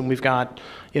basis. And we've got,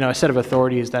 a set of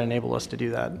authorities that enable us to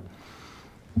do that.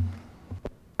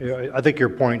 Yeah, I think your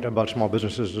point about small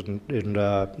businesses in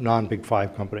non-Big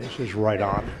Five companies is right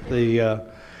on.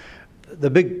 The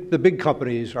big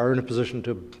companies are in a position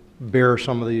to bear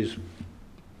some of these,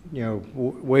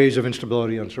 ways of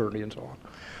instability, uncertainty, and so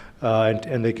on,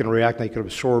 and they can react. And they can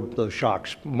absorb those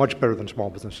shocks much better than small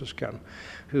businesses can,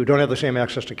 who don't have the same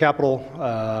access to capital,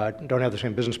 don't have the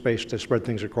same business base to spread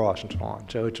things across, and so on.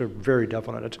 So it's a very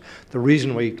definite. It's the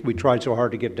reason we tried so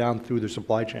hard to get down through the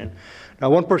supply chain. Now,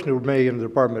 one person who may in the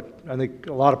department, I think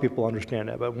a lot of people understand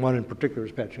that, but one in particular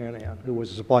is Pat Shanahan, who was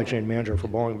the supply chain manager for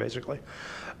Boeing, basically.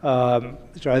 So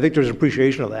I think there's an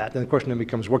appreciation of that. And the question then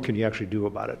becomes, what can you actually do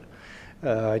about it?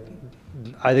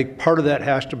 I think part of that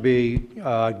has to be,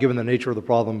 given the nature of the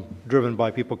problem, driven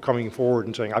by people coming forward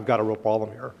and saying, I've got a real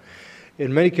problem here.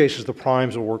 In many cases, the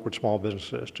primes will work with small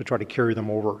businesses to try to carry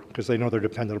them over because they know they're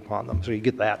dependent upon them. So you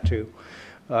get that too.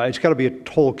 It's got to be a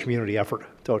total community effort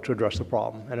to address the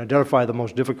problem and identify the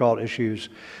most difficult issues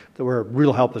where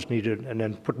real help is needed, and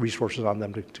then put resources on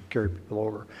them to carry people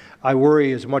over. I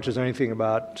worry as much as anything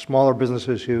about smaller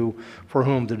businesses for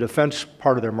whom the defense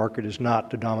part of their market is not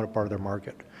the dominant part of their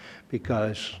market.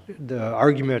 Because the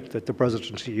argument that the presidents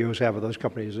and CEOs have of those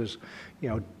companies is,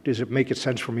 does it make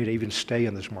sense for me to even stay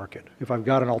in this market if I've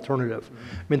got an alternative?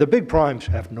 I mean, the big primes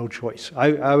have no choice.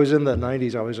 I was in the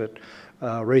 90s, I was at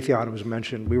Raytheon, it was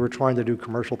mentioned. We were trying to do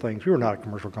commercial things. We were not a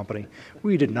commercial company.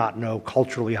 We did not know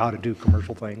culturally how to do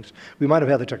commercial things. We might have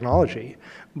had the technology,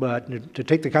 but to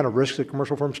take the kind of risks that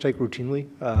commercial firms take routinely,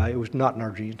 it was not in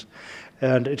our genes.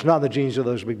 And it's not in the genes of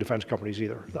those big defense companies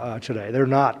either today. They're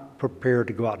not prepared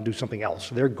to go out and do something else.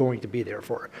 They're going to be there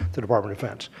for the Department of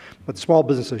Defense. But the small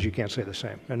businesses, you can't say the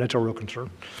same, and that's a real concern.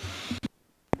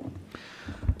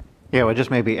 Yeah, well,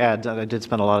 just maybe add that I did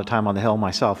spend a lot of time on the Hill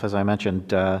myself, as I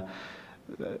mentioned.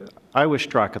 I was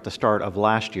struck at the start of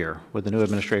last year with the new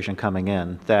administration coming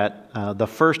in that the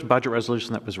first budget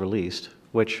resolution that was released,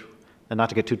 which, and not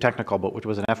to get too technical, but which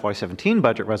was an FY17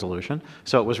 budget resolution,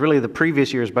 so it was really the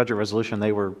previous year's budget resolution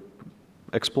they were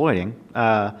exploiting,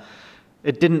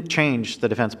 it didn't change the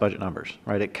defense budget numbers,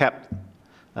 right? It kept,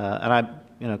 and I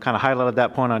kind of highlighted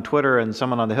that point on Twitter, and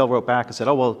someone on the Hill wrote back and said,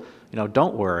 oh, well,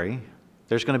 don't worry.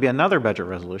 There's going to be another budget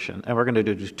resolution, and we're going to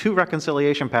do 2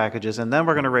 reconciliation packages, and then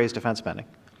we're going to raise defense spending.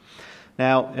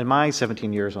 Now, in my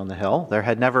 17 years on the Hill, there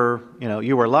had never,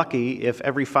 you were lucky if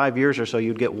every 5 years or so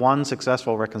you'd get 1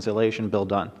 successful reconciliation bill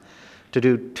done. To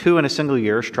do 2 in a single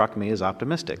year struck me as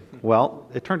optimistic. Well,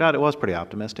 it turned out it was pretty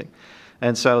optimistic.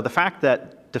 And so the fact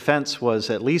that defense was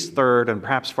at least 3rd and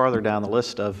perhaps farther down the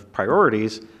list of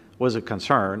priorities was a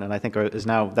concern, and I think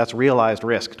that's realized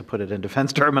risk, to put it in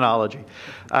defense terminology.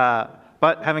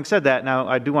 But having said that, now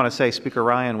I do want to say Speaker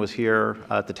Ryan was here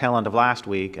at the tail end of last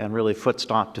week and really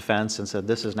foot-stomped defense and said,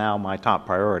 this is now my top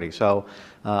priority. So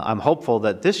I'm hopeful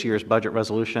that this year's budget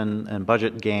resolution and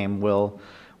budget game will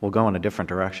go in a different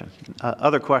direction.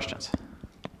 Other questions?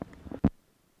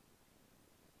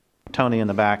 Tony in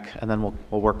the back, and then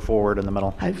we'll work forward in the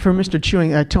middle. For Mr.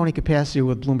 Chewing, Tony Capacity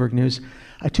with Bloomberg News.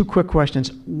 2 quick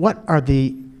questions. What are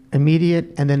the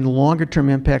immediate and then longer-term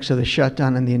impacts of the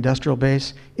shutdown in the industrial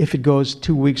base if it goes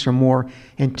 2 weeks or more?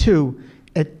 And 2,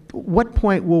 what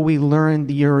point will we learn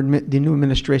the new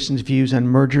administration's views on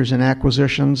mergers and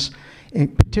acquisitions, in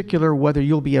particular whether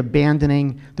you'll be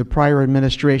abandoning the prior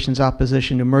administration's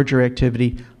opposition to merger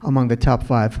activity among the top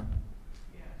 5?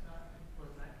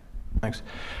 Thanks.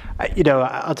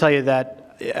 I'll tell you that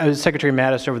Secretary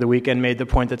Mattis over the weekend made the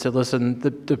point that said, listen, the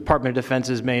Department of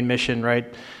Defense's main mission,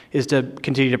 right, is to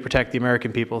continue to protect the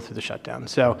American people through the shutdown.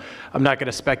 So I'm not going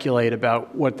to speculate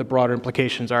about what the broader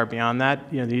implications are beyond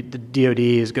that. The DoD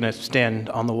is going to stand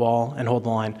on the wall and hold the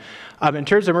line. In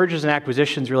terms of mergers and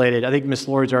acquisitions related, I think Ms.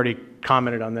 Lord's already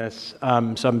commented on this,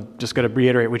 so I'm just going to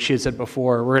reiterate what she had said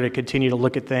before. We're going to continue to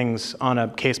look at things on a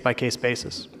case-by-case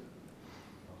basis.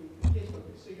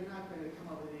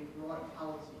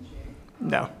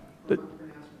 No.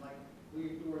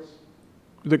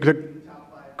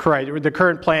 Correct. The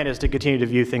current plan is to continue to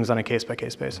view things on a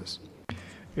case-by-case basis.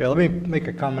 Yeah, let me make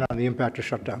a comment on the impact of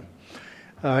shutdown.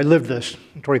 I lived this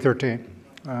in 2013.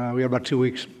 We had about 2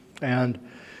 weeks, and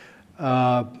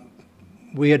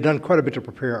we had done quite a bit to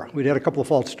prepare. We'd had a couple of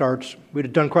false starts. We'd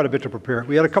had done quite a bit to prepare.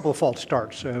 We had a couple of false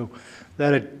starts, so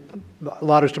that had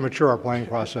allowed us to mature our planning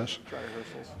process.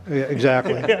 Yeah,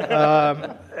 exactly.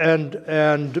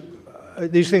 And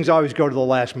these things always go to the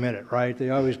last minute, right?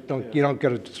 They always don't. You don't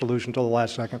get a solution until the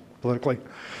last second politically.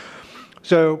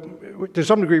 So, to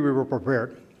some degree, we were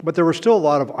prepared, but there were still a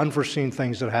lot of unforeseen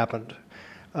things that happened.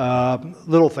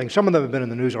 Little things. Some of them have been in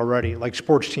the news already, like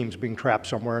sports teams being trapped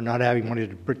somewhere and not having money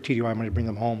to TDY money to bring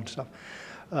them home and stuff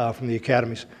from the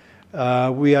academies.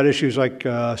 We had issues like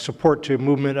support to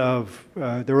movement of.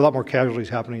 There were a lot more casualties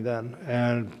happening then,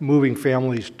 and moving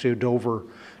families to Dover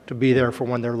to be there for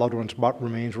when their loved ones'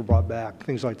 remains were brought back,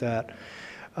 things like that.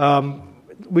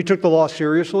 We took the law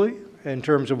seriously in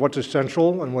terms of what's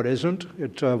essential and what isn't.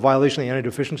 It's a violation of the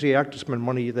Anti-Deficiency Act to spend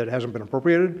money that hasn't been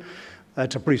appropriated.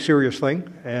 That's a pretty serious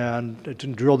thing, and it's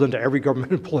drilled into every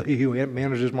government employee who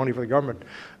manages money for the government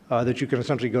that you can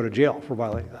essentially go to jail for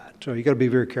violating that. So you've got to be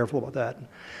very careful about that.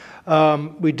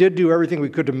 We did do everything we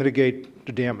could to mitigate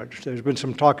the damage. There's been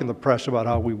some talk in the press about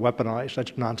how we weaponized.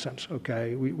 That's nonsense,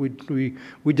 okay? We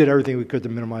did everything we could to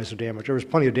minimize the damage. There was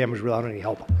plenty of damage without any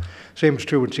help. Same is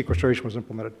true when sequestration was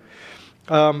implemented.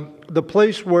 The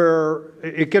place where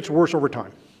it gets worse over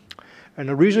time. And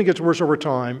the reason it gets worse over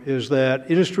time is that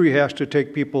industry has to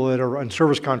take people that are on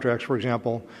service contracts, for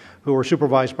example, who are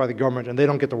supervised by the government, and they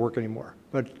don't get to work anymore.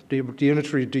 But the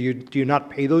industry, do you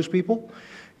not pay those people?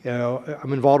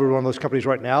 I'm involved with one of those companies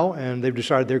right now, and they've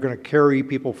decided they're going to carry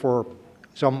people for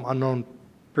some unknown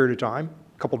period of time,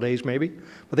 a couple days maybe,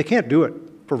 but they can't do it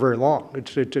for very long.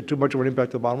 It's too much of an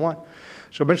impact to the bottom line.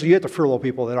 So eventually you have to furlough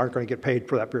people that aren't going to get paid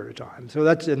for that period of time. So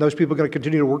and those people are going to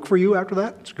continue to work for you after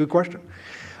that? It's a good question.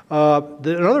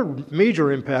 Another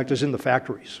major impact is in the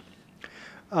factories.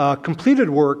 Completed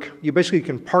work, you basically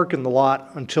can park in the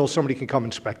lot until somebody can come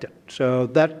inspect it. So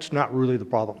that's not really the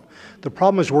problem. The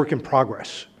problem is work in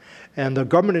progress. And the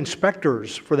government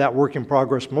inspectors for that work in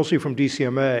progress, mostly from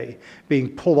DCMA, being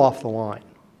pulled off the line.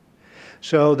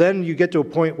 So then you get to a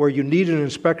point where you need an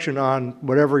inspection on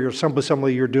whatever your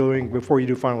sub-assembly you're doing before you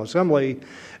do final assembly.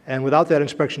 And without that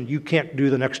inspection, you can't do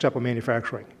the next step of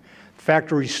manufacturing.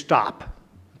 Factories stop.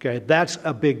 Okay, that's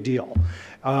a big deal.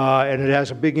 And it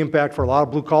has a big impact for a lot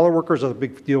of blue-collar workers, a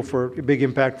big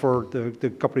impact for the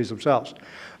companies themselves.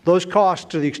 Those costs,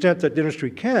 to the extent that the industry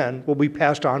can, will be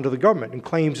passed on to the government in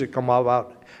claims that come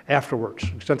out afterwards, to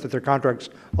the extent that their contracts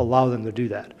allow them to do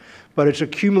that. But it's a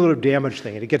cumulative damage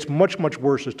thing, and it gets much, much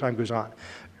worse as time goes on.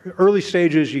 Early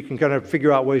stages, you can kind of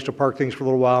figure out ways to park things for a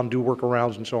little while and do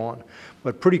workarounds and so on.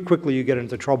 But pretty quickly, you get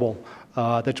into trouble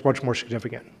that's much more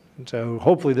significant. And so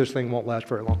hopefully this thing won't last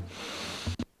very long.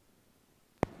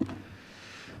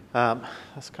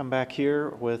 Let's come back here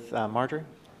with Marjorie.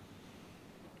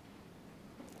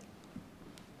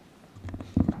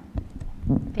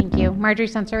 Thank you. Marjorie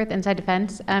Sensor with Inside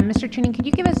Defense. Mr. Tuning, could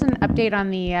you give us an update on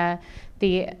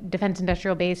the Defense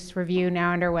Industrial Base review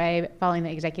now underway following the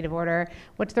executive order?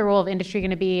 What's the role of industry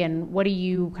going to be, and what do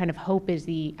you kind of hope is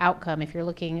the outcome if you're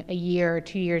looking a year or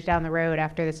 2 years down the road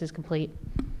after this is complete?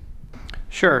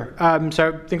 Sure.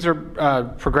 So things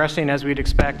are progressing as we'd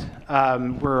expect.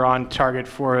 We're on target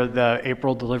for the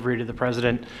April delivery to the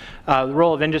President. The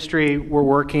role of industry, we're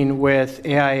working with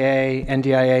AIA,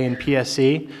 NDIA, and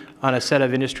PSC on a set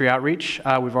of industry outreach.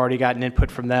 We've already gotten input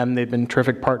from them. They've been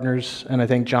terrific partners, and I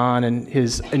thank John and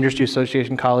his industry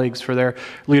association colleagues for their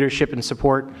leadership and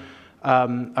support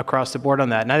across the board on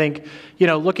that. And I think,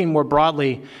 looking more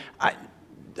broadly,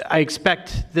 I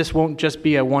expect this won't just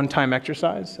be a one-time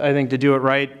exercise. I think to do it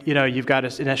right, you've got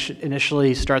to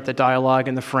initially start the dialogue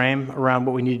and the frame around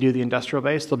what we need to do with the industrial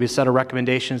base. There'll be a set of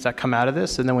recommendations that come out of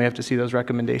this, and then we have to see those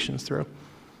recommendations through.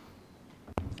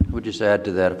 I would just add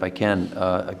to that, if I can,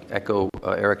 echo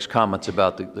Eric's comments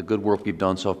about the good work we've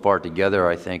done so far together,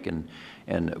 I think, and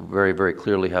very, very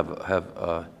clearly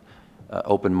have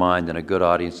open mind and a good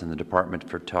audience in the department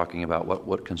for talking about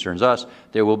what concerns us.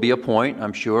 There will be a point,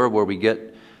 I'm sure, where we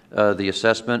get the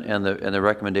assessment and the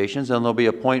recommendations, and there'll be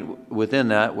a point within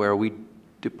that where we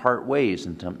depart ways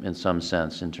in some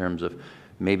sense, in terms of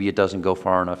maybe it doesn't go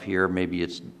far enough here, maybe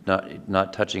it's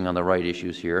not touching on the right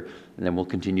issues here, and then we'll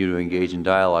continue to engage in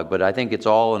dialogue. But I think it's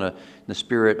all in the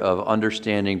spirit of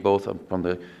understanding, both from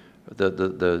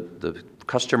the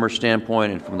customer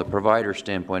standpoint and from the provider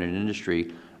standpoint in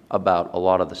industry, about a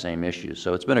lot of the same issues.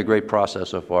 So it's been a great process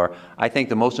so far. I think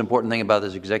the most important thing about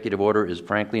this executive order is,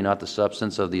 frankly, not the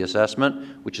substance of the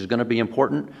assessment, which is going to be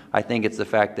important. I think it's the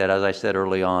fact that, as I said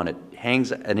early on, it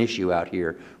hangs an issue out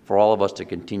here for all of us to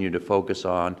continue to focus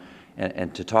on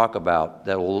and to talk about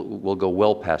that will go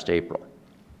well past April.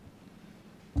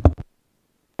 I'm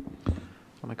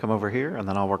going to come over here, and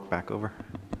then I'll work back over.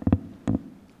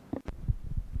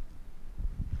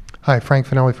 Hi, Frank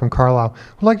Finelli from Carlisle.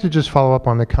 I'd like to just follow up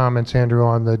on the comments, Andrew,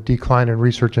 on the decline in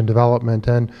research and development.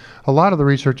 And a lot of the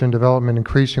research and development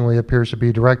increasingly appears to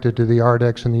be directed to the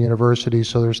RDECs and the universities,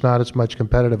 so there's not as much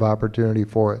competitive opportunity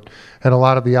for it. And a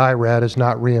lot of the IRAD is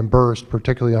not reimbursed,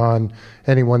 particularly on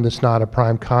anyone that's not a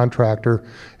prime contractor.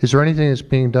 Is there anything that's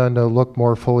being done to look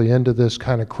more fully into this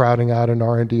kind of crowding out in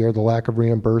R&D or the lack of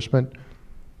reimbursement?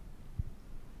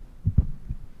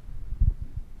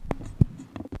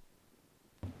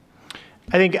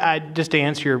 I think, just to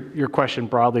answer your question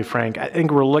broadly, Frank, I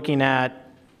think we're looking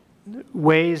at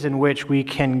ways in which we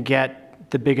can get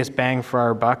the biggest bang for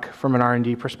our buck from an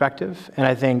R&D perspective. And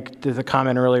I think the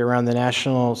comment earlier around the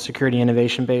National Security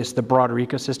Innovation Base, the broader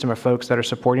ecosystem of folks that are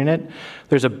supporting it,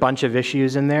 there's a bunch of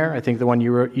issues in there. I think the one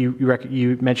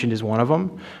you mentioned is one of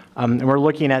them. And we're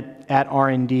looking at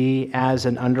R&D as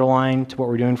an underline to what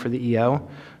we're doing for the EO.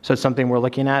 So it's something we're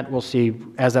looking at. We'll see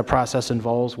as that process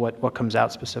evolves what comes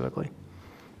out specifically.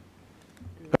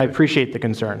 I appreciate the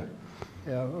concern.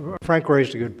 Yeah, Frank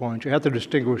raised a good point. You have to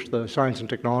distinguish the science and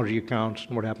technology accounts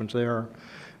and what happens there.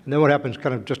 And then what happens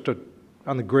kind of just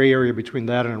on the gray area between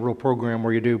that and a real program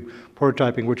where you do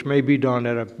prototyping, which may be done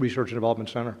at a research and development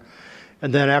center.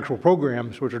 And then actual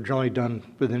programs, which are generally done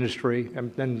with industry,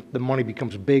 and then the money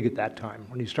becomes big at that time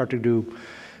when you start to do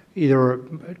either,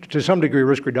 to some degree,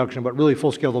 risk reduction, but really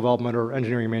full-scale development or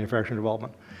engineering and manufacturing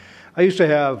development. I used to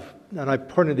have, and I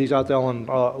pointed these out to Ellen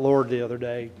Lord the other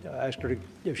day. I asked her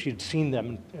if she'd seen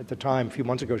them at the time. A few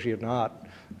months ago, she had not.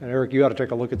 And Eric, you ought to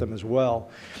take a look at them as well.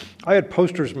 I had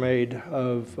posters made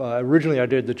of, originally I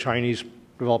did the Chinese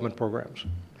development programs.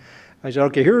 I said,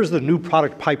 okay, here's the new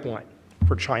product pipeline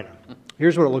for China.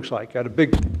 Here's what it looks like. I had a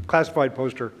big classified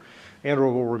poster.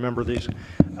 Andrew will remember these,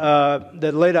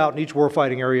 that laid out in each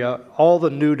warfighting area all the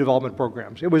new development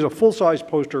programs. It was a full-size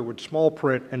poster with small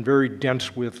print and very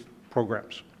dense with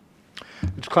programs.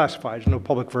 It's classified. There's no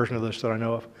public version of this that I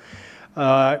know of.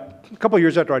 A couple of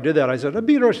years after I did that, I said, it'd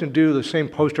be interesting to do the same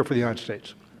poster for the United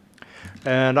States.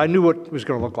 And I knew what it was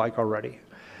going to look like already.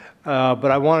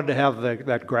 But I wanted to have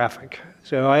that graphic.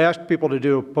 So I asked people to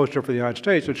do a poster for the United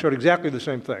States that showed exactly the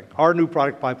same thing. Our new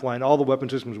product pipeline, all the weapon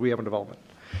systems we have in development.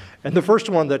 And the first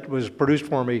one that was produced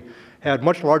for me had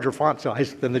much larger font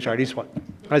size than the Chinese one.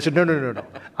 And I said, no.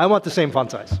 I want the same font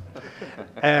size.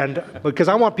 And because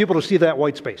I want people to see that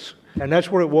white space. And that's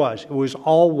what it was. It was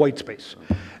all white space.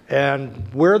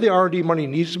 And where the R&D money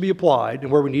needs to be applied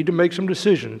and where we need to make some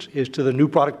decisions is to the new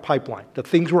product pipeline, the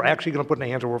things we're actually going to put in the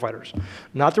hands of warfighters.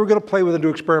 Not that we're going to play with and do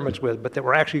experiments with, but that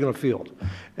we're actually going to field.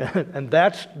 And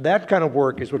that kind of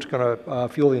work is what's going to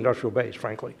fuel the industrial base,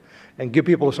 frankly, and give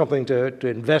people something to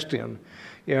invest in.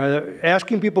 You know,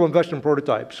 asking people to invest in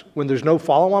prototypes when there's no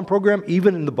follow-on program,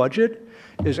 even in the budget,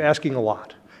 is asking a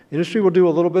lot. Industry will do a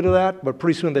little bit of that, but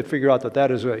pretty soon they figure out that that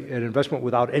is an investment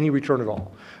without any return at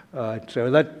all.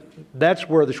 So that's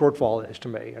where the shortfall is to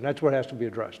me, and that's what has to be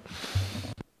addressed.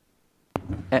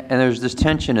 And there's this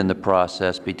tension in the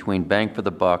process between bang for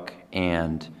the buck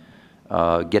and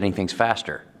getting things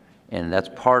faster. And that's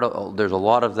part of, there's a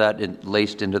lot of that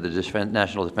laced into the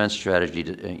National Defense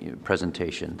Strategy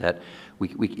presentation, that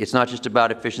it's not just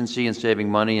about efficiency and saving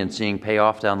money and seeing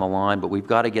payoff down the line, but we've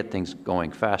got to get things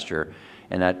going faster.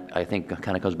 And that, I think,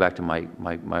 kind of goes back to my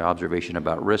observation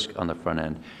about risk on the front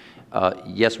end.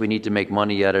 Yes, we need to make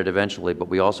money at it eventually, but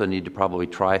we also need to probably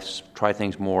try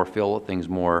things more, feel things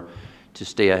more, to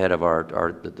stay ahead of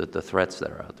the threats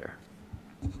that are out there.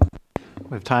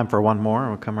 We have time for one more, and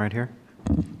we'll come right here.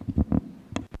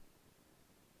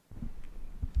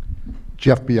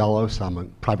 Jeff Bielos, I'm in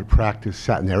private practice,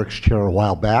 sat in Eric's chair a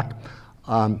while back.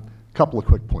 Couple of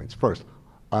quick points. First,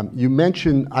 You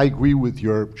mentioned, I agree with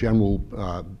your general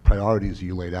priorities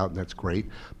you laid out, and that's great.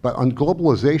 But on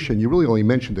globalization, you really only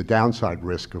mentioned the downside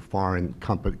risk of foreign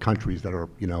countries that are,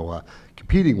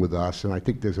 competing with us, and I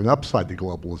think there's an upside to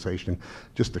globalization.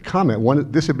 Just to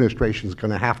comment, this administration is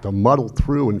going to have to muddle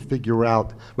through and figure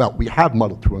out, well, we have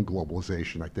muddled through on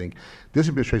globalization, I think. This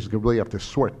administration is going to really have to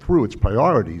sort through its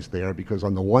priorities there, because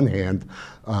on the one hand,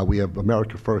 we have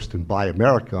America First and Buy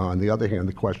America. On the other hand,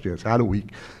 the question is, how do we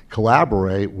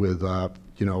collaborate with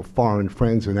foreign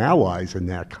friends and allies in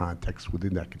that context,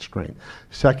 within that constraint?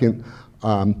 Second,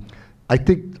 I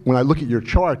think when I look at your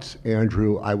charts,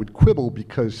 Andrew, I would quibble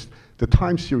because the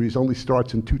time series only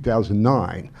starts in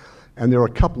 2009. And there are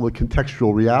a couple of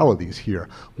contextual realities here.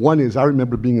 One is, I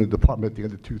remember being in the department at the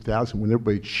end of 2000 when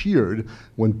everybody cheered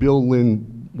when Bill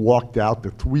Lynn walked out the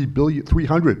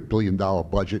 $300 billion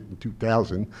budget in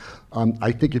 2000.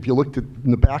 I think if you looked at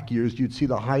in the back years, you'd see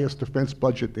the highest defense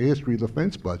budget, the history of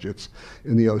defense budgets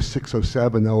in the 06,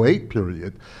 07, 08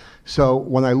 period. So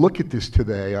when I look at this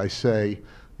today, I say,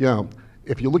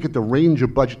 if you look at the range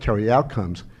of budgetary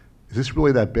outcomes, is this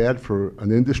really that bad for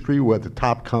an industry where the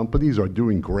top companies are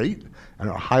doing great and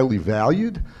are highly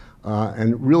valued?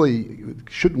 And really,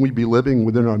 shouldn't we be living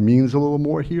within our means a little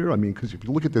more here? I mean, because if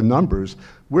you look at the numbers,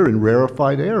 we're in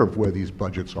rarefied air of where these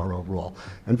budgets are overall.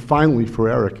 And finally, for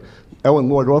Eric, Ellen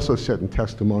Lord also said in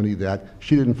testimony that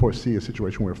she didn't foresee a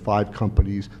situation where 5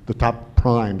 companies, the top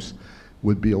primes,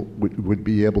 would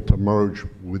be able to merge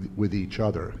with each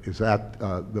other. Is that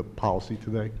the policy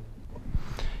today?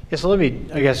 Yeah, so let me,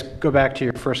 I guess, go back to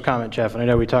your first comment, Jeff, and I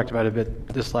know we talked about it a bit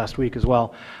this last week as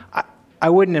well. I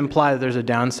wouldn't imply that there's a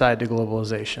downside to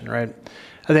globalization, right?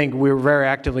 I think we're very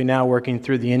actively now working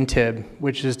through the INTIB,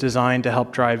 which is designed to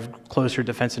help drive closer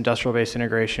defense industrial base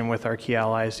integration with our key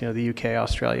allies, the UK,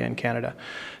 Australia, and Canada.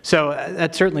 So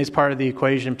that certainly is part of the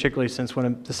equation, particularly since one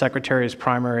of the Secretary's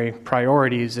primary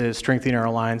priorities is strengthening our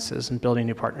alliances and building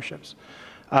new partnerships.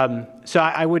 So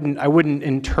I wouldn't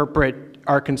interpret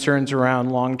our concerns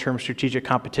around long-term strategic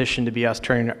competition to be us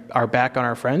turning our back on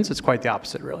our friends. It's quite the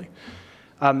opposite, really.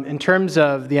 In terms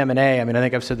of the M&A, I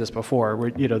think I've said this before.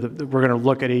 We're going to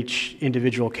look at each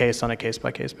individual case on a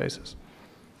case-by-case basis.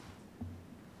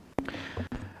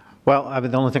 Well,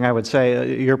 the only thing I would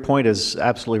say, your point is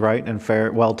absolutely right and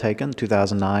fair, well taken.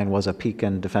 2009 was a peak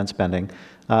in defense spending.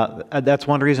 That's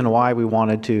one reason why we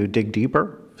wanted to dig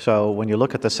deeper. So when you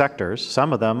look at the sectors,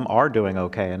 some of them are doing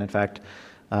okay. And in fact,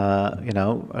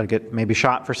 I get maybe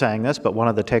shot for saying this, but one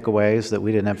of the takeaways that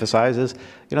we didn't emphasize is,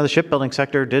 the shipbuilding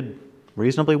sector did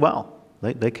reasonably well.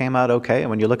 They came out okay, and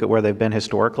when you look at where they've been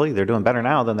historically, they're doing better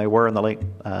now than they were in the late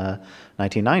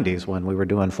 1990s when we were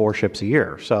doing 4 ships a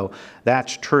year. So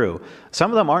that's true.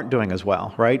 Some of them aren't doing as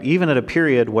well, right? Even at a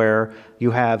period where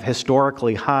you have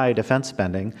historically high defense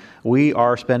spending, we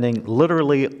are spending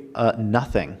literally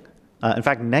nothing. In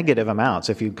fact, negative amounts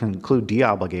if you conclude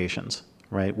de-obligations.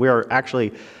 Right? We are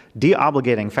actually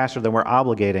de-obligating faster than we're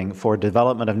obligating for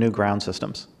development of new ground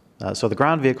systems. So the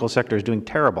ground vehicle sector is doing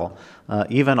terrible,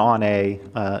 even on a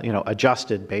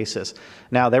adjusted basis.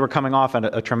 Now, they were coming off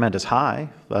at a tremendous high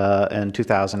in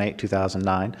 2008,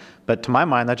 2009, but to my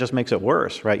mind, that just makes it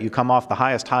worse, right? You come off the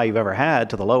highest high you've ever had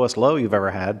to the lowest low you've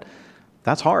ever had.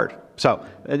 That's hard. So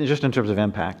just in terms of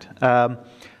impact.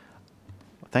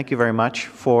 Thank you very much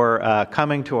for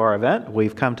coming to our event.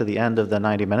 We've come to the end of the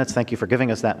 90 minutes. Thank you for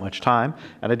giving us that much time.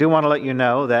 And I do want to let you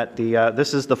know that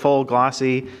this is the full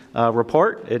glossy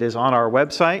report. It is on our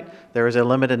website. There is a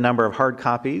limited number of hard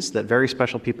copies that very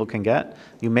special people can get.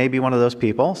 You may be one of those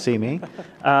people. See me.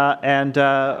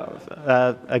 Again,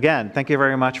 thank you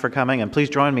very much for coming, and please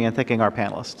join me in thanking our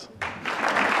panelists.